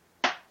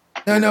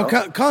 No,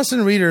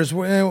 constant readers,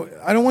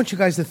 I don't want you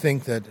guys to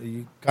think that,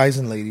 you guys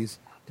and ladies,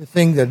 to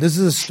think that this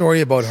is a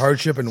story about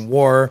hardship and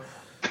war.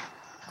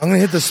 I'm going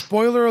to hit the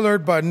spoiler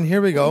alert button.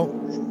 Here we go.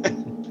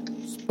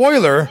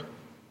 Spoiler.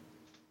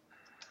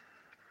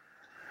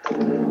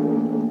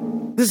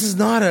 This is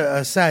not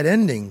a sad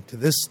ending to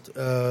this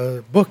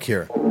book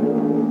here.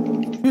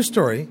 True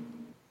story.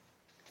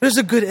 There's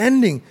a good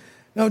ending.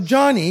 Now,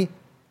 Johnny,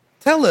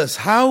 tell us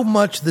how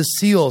much the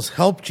SEALs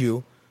helped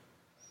you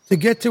to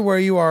get to where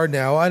you are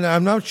now. And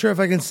I'm not sure if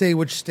I can say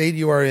which state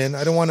you are in.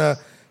 I don't want to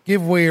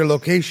give away your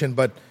location,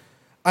 but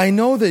I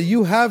know that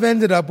you have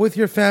ended up with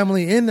your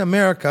family in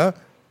America.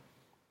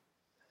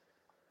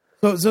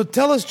 So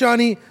tell us,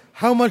 Johnny,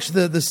 how much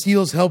the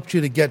SEALs helped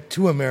you to get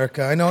to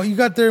America. I know you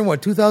got there in,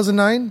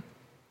 2009?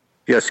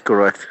 Yes,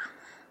 correct.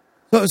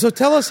 So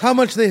tell us how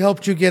much they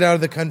helped you get out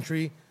of the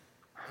country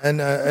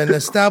and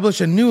establish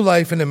a new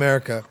life in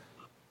America.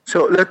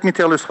 So let me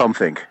tell you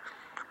something.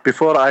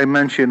 Before I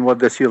mention what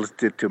the SEALs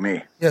did to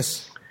me.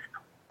 Yes.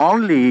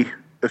 Only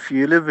if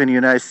you live in the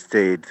United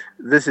States,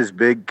 this is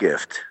big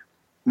gift.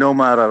 No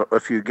matter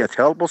if you get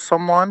help with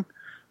someone,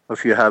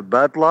 if you have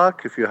bad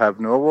luck, if you have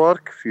no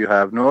work, if you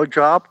have no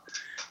job,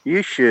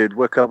 you should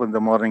wake up in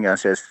the morning and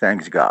say,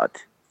 thanks God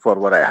for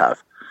what I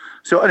have.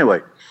 So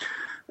anyway,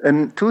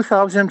 in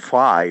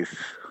 2005,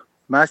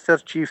 Master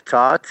Chief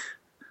Todd,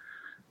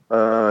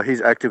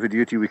 he's active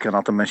duty, we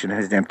cannot mention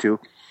his name too.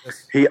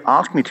 Yes. He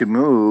asked me to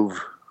move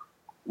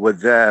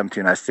with them to the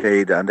United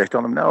States, and they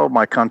told him, no,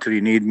 my country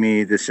need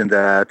me, this and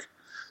that,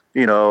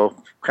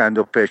 kind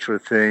of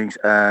patriot things.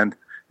 And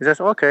he says,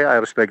 okay, I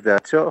respect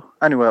that. So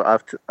anyway,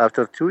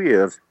 after 2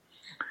 years,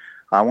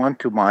 I went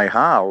to my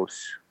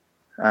house,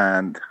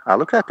 and I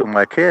looked at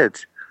my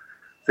kids.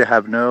 They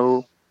have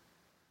no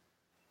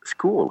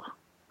school.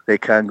 They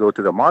can go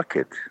to the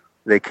market.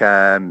 They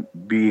can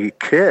be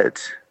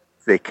kids.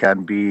 They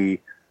can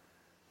be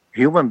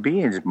human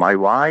beings. My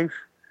wife,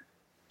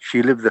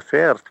 she lived the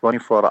fair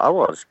 24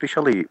 hours,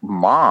 especially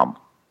mom,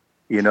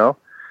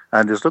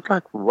 and it's look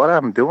like what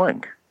I'm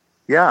doing.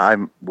 Yeah,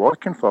 I'm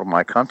working for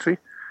my country,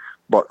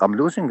 but I'm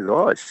losing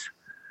those.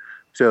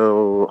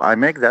 So I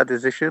make that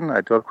decision.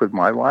 I talk with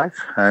my wife,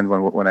 and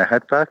when I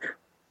head back,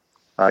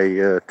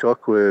 I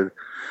talk with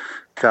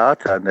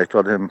Todd, and I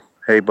told him,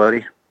 hey,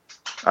 buddy,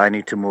 I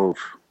need to move.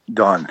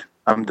 Done.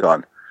 I'm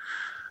done.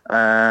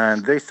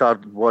 And they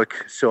start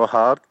work so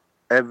hard.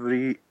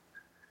 Every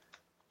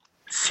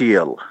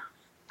SEAL,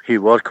 he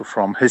worked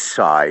from his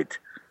side,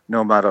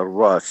 no matter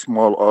what,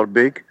 small or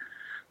big,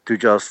 to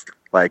just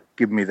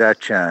give me that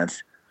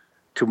chance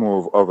to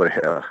move over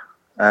here.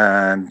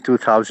 And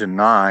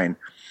 2009,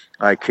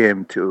 I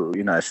came to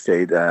United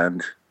States,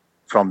 and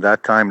from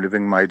that time,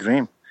 living my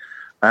dream.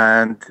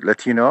 And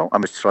let you know,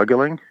 I'm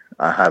struggling.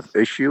 I have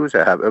issues.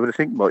 I have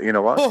everything. But you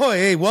know what? Oh,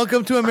 hey,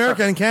 welcome to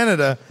America and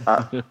Canada.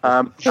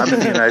 I'm in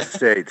the United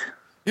States.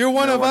 You're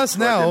one of us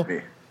now.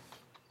 Me.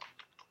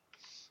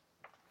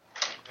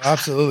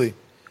 Absolutely.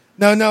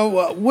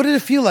 Now, what did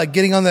it feel like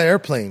getting on that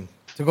airplane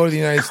to go to the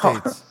United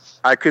States?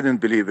 I couldn't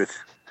believe it.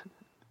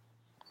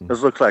 It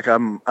looked like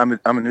I'm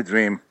in a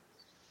dream.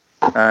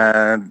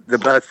 And the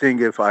bad thing,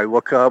 if I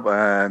woke up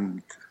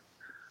and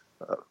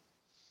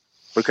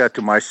look at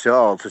to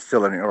myself,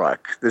 still in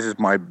Iraq. This is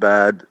my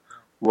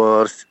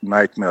worst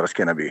nightmare it's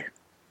gonna be.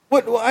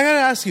 Well, I gotta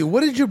ask you, what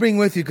did you bring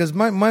with you? Because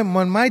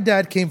my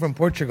dad came from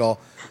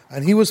Portugal,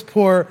 and he was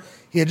poor.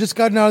 He had just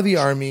gotten out of the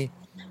army,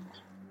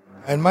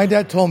 and my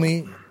dad told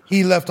me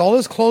he left all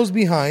his clothes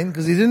behind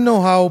because he didn't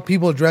know how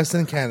people dressed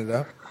in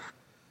Canada.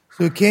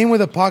 So he came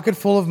with a pocket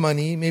full of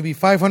money, maybe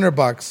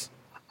 $500.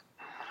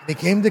 He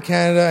came to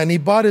Canada, and he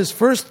bought his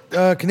first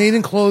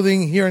Canadian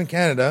clothing here in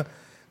Canada.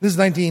 This is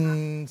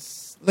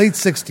late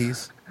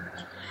 60s.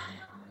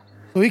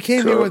 So he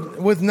came here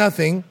with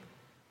nothing,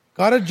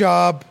 got a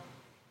job,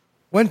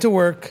 went to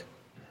work,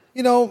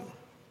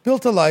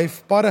 built a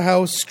life, bought a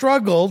house,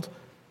 struggled,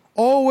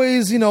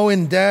 always,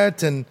 in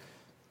debt and,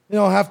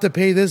 have to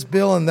pay this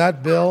bill and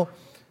that bill.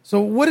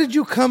 So what did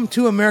you come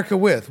to America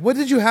with? What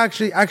did you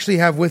actually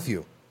have with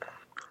you?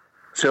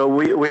 So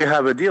we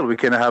have a deal. We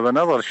can have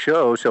another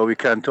show so we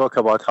can talk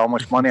about how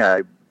much money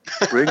I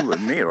bring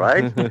with me,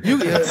 right?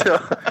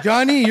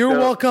 Johnny, you're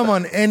welcome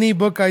on any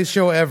Book Guys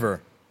show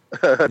ever.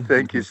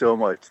 Thank you so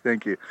much.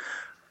 Thank you.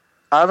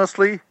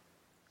 Honestly,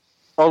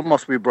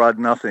 almost we brought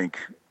nothing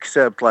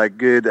except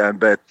good and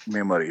bad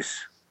memories.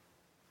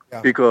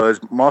 Yeah. Because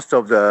most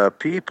of the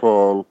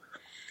people,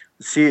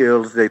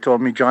 SEALs, they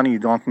told me, Johnny, you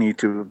don't need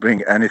to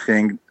bring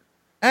anything.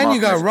 And you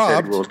got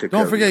robbed.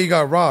 Don't forget you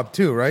got robbed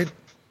too, right?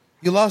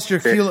 You lost your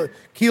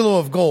kilo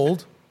of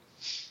gold.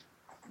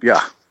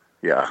 Yeah.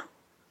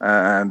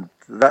 And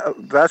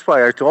that's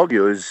why I told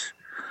you is...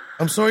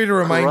 I'm sorry to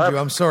remind you.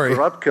 I'm sorry.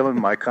 Corrupt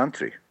killing my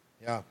country.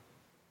 Yeah.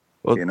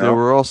 Well, there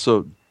were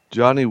also,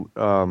 Johnny,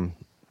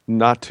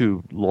 not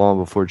too long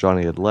before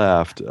Johnny had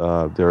left,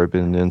 there had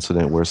been an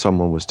incident where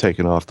someone was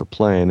taken off the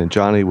plane, and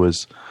Johnny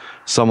was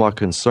somewhat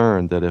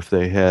concerned that if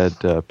they had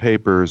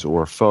papers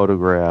or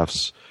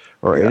photographs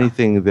or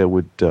anything that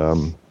would,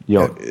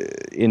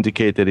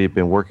 indicate that he had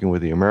been working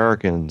with the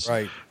Americans,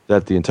 right,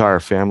 that the entire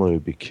family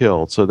would be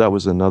killed. So that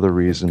was another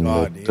reason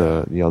that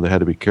they had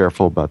to be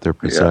careful about their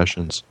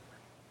possessions.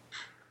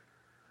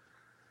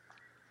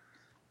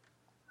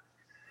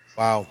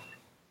 Wow.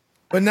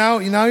 But now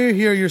you're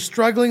here. You're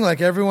struggling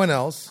like everyone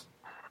else.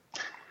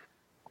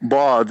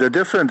 But the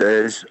difference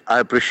is I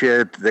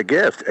appreciate the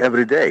gift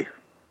every day.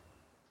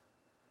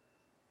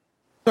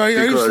 So are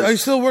you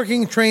Because- still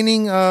working,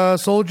 training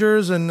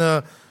soldiers and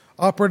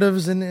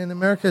operatives in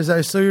America? Is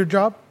that still your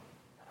job?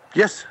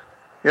 Yes.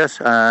 And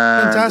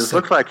Fantastic. it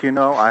looks like,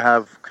 I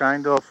have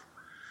kind of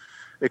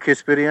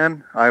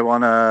experience. I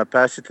want to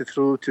pass it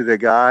through to the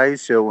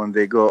guys so when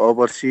they go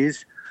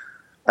overseas,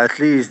 at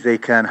least they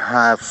can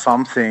have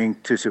something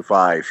to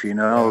survive,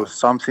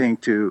 something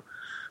to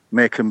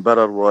make him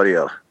better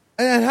warrior.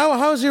 And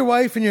how's your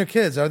wife and your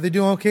kids? Are they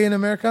doing okay in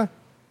America?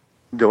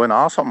 Doing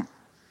awesome.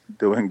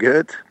 Doing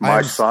good.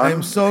 My son,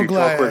 I'm so if you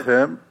glad. talk with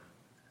him.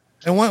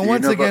 And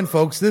once know, again, but-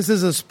 folks, this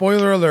is a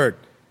spoiler alert.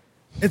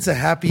 It's a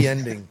happy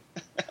ending.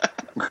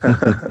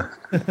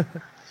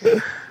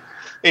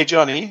 Hey,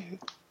 Johnny,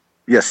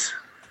 Yes.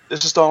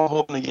 this is Donald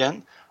Holden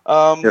again.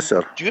 Yes,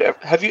 sir.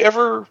 Have you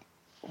ever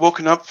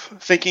woken up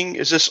thinking,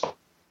 is this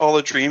all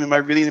a dream? Am I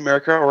really in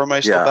America or am I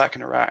still Yeah. back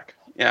in Iraq?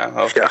 Yeah,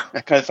 okay. Yeah.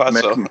 I kind of thought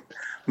so.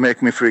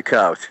 Make me freak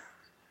out.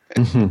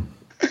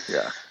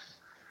 Yeah.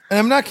 And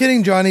I'm not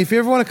kidding, Johnny. If you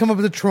ever want to come up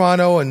to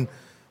Toronto and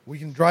we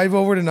can drive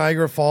over to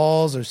Niagara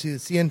Falls or see the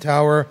CN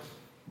Tower,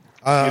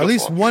 at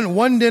least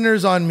one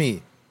dinner's on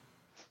me.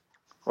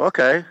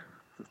 Okay.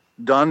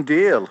 Done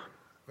deal.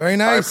 Very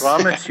nice. I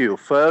promise you,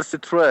 first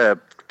trip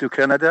to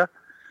Canada,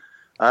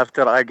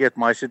 after I get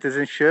my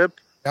citizenship,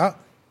 Yeah.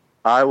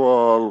 I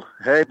will,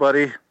 hey,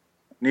 buddy,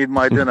 need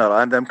my dinner.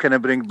 And I'm going to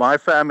bring my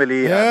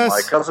family and my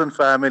Yes. cousin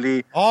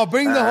family. Oh,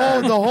 bring the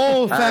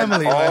whole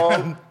family.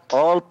 man.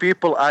 All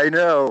people I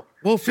know.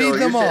 We'll feed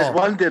them you says all.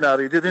 one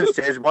dinner. You didn't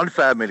say one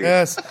family.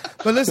 Yes.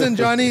 But listen,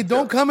 Johnny,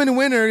 don't come in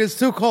winter. It's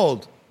too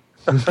cold.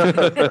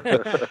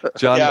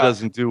 John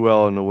doesn't do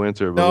well in the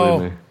winter, believe No,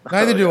 me.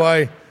 neither do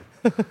I.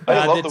 I love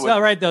the It's winter.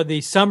 all right though.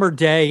 The summer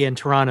day in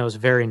Toronto is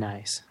very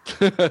nice.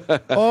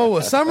 Oh,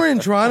 summer in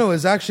Toronto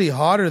is actually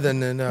hotter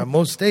than in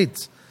most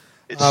states.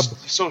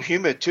 It's so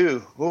humid,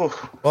 too. Ooh.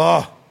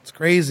 Oh, it's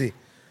crazy.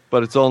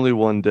 But it's only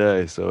one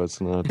day, so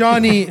it's not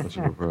Johnny, much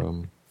of a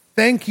problem.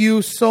 thank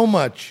you so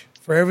much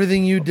for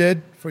everything you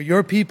did for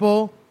your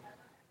people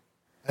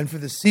and for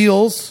the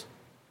SEALs.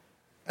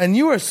 And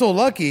you are so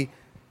lucky.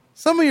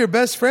 Some of your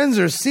best friends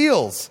are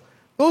SEALs.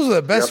 Those are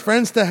the best Yep.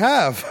 friends to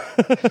have.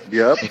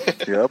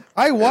 Yep.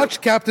 I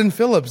watched Captain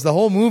Phillips, the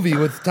whole movie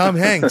with Tom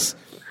Hanks.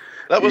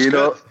 That was You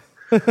good.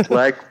 know,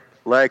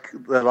 like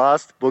the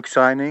last book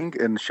signing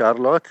in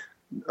Charlotte,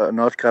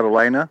 North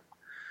Carolina.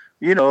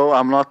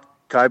 I'm not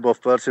type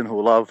of person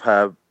who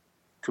have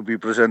to be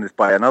presented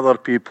by another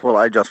people.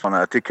 I just want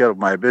to take care of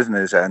my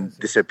business and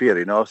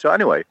disappear. So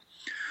anyway,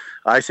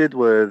 I sit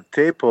with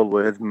table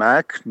with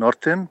Mac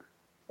Norton,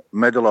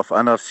 Medal of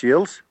Honor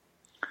SEALs,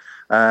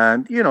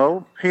 and he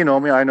know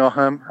me, I know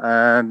him,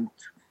 and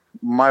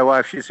my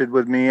wife, she sit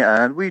with me,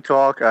 and we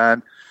talk,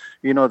 and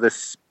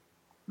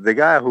the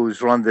guy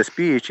who's run the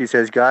speech, he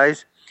says,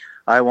 guys,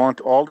 I want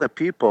all the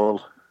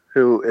people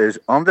who is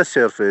on the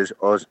surface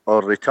or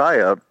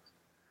retired,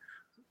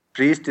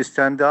 please to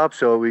stand up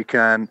so we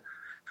can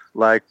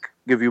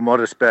give you more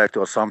respect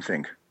or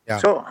something. Yeah.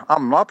 So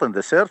I'm not on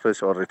the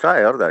surface or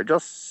retired. I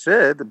just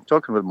said, I'm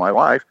talking with my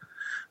wife,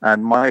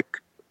 and Mike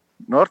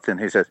Norton,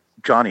 he says,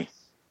 Johnny,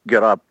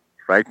 get up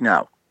right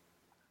now.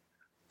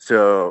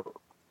 So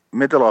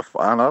Medal of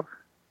Honor,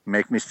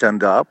 make me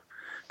stand up,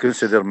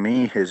 consider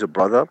me his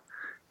brother,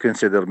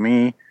 consider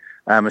me,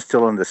 I'm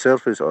still on the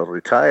surface or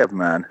retired,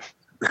 man.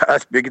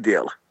 That's big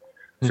deal.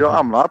 So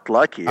I'm not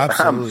lucky.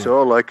 Absolutely. I'm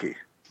so lucky.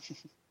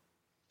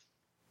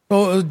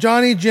 So,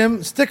 Johnny,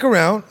 Jim, stick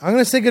around. I'm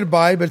going to say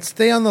goodbye, but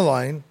stay on the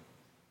line.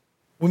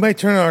 We might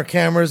turn on our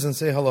cameras and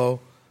say hello.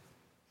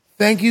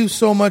 Thank you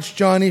so much,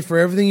 Johnny, for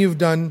everything you've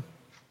done.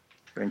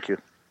 Thank you.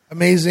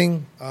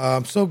 Amazing.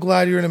 I'm so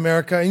glad you're in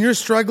America. And you're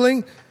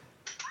struggling.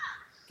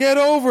 Get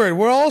over it.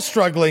 We're all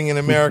struggling in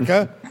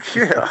America.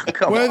 Yeah,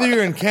 come Whether on.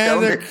 you're in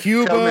Canada,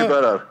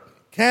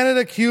 Tell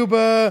me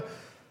Cuba,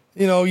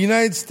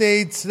 United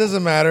States, it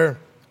doesn't matter.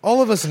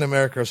 All of us in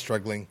America are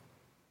struggling.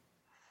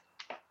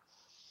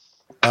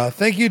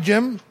 Thank you,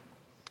 Jim.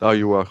 Oh,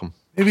 you're welcome.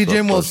 Maybe, So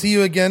Jim, we'll pleasure. see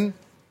you again.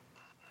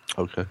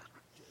 Okay.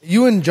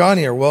 You and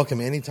Johnny are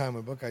welcome anytime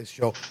on Book Eyes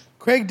Show.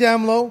 Craig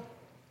Damlow,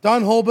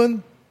 Don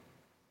Holben.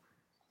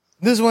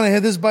 This is when I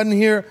hit this button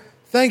here.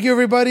 Thank you,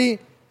 everybody.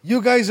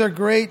 You guys are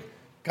great.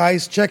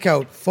 Guys, check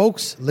out,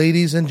 folks,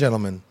 ladies, and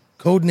gentlemen,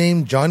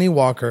 codename Johnny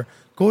Walker.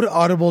 Go to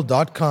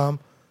audible.com.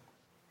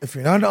 If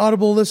you're not an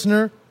Audible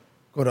listener,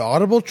 go to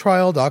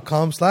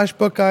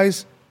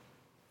audibletrial.com/bookguys.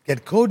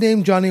 Get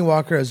codename Johnny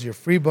Walker as your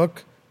free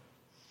book.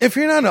 If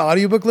you're not an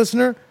audiobook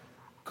listener,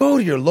 go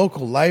to your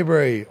local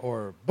library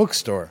or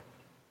bookstore.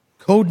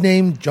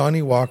 Codename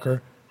Johnny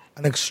Walker,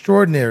 an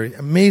extraordinary,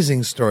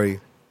 amazing story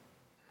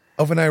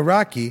of an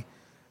Iraqi.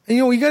 And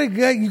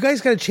you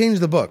guys got to change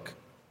the book.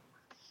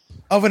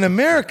 Of an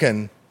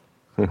American,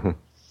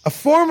 a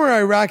former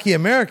Iraqi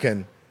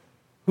American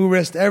who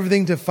risked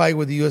everything to fight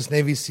with the U.S.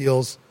 Navy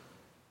SEALs.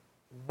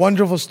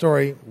 Wonderful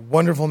story,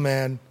 wonderful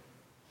man.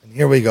 And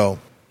here we go.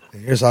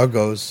 And here's how it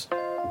goes.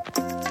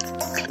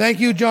 Thank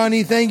you,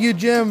 Johnny. Thank you,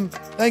 Jim.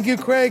 Thank you,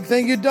 Craig.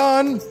 Thank you,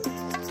 Don.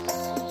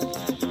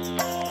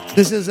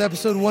 This is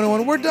episode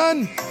 101. We're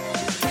done.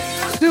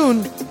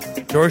 Soon,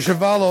 George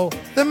Chuvalo,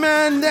 the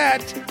man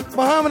that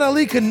Muhammad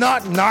Ali could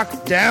not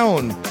knock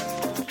down.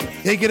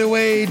 Take it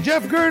away,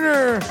 Jeff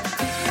Gerner.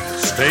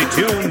 Stay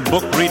tuned,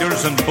 book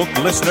readers and book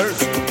listeners.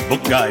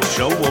 Book Guide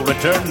Show will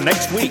return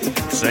next week.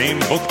 Same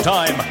book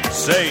time,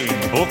 same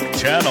book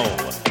channel.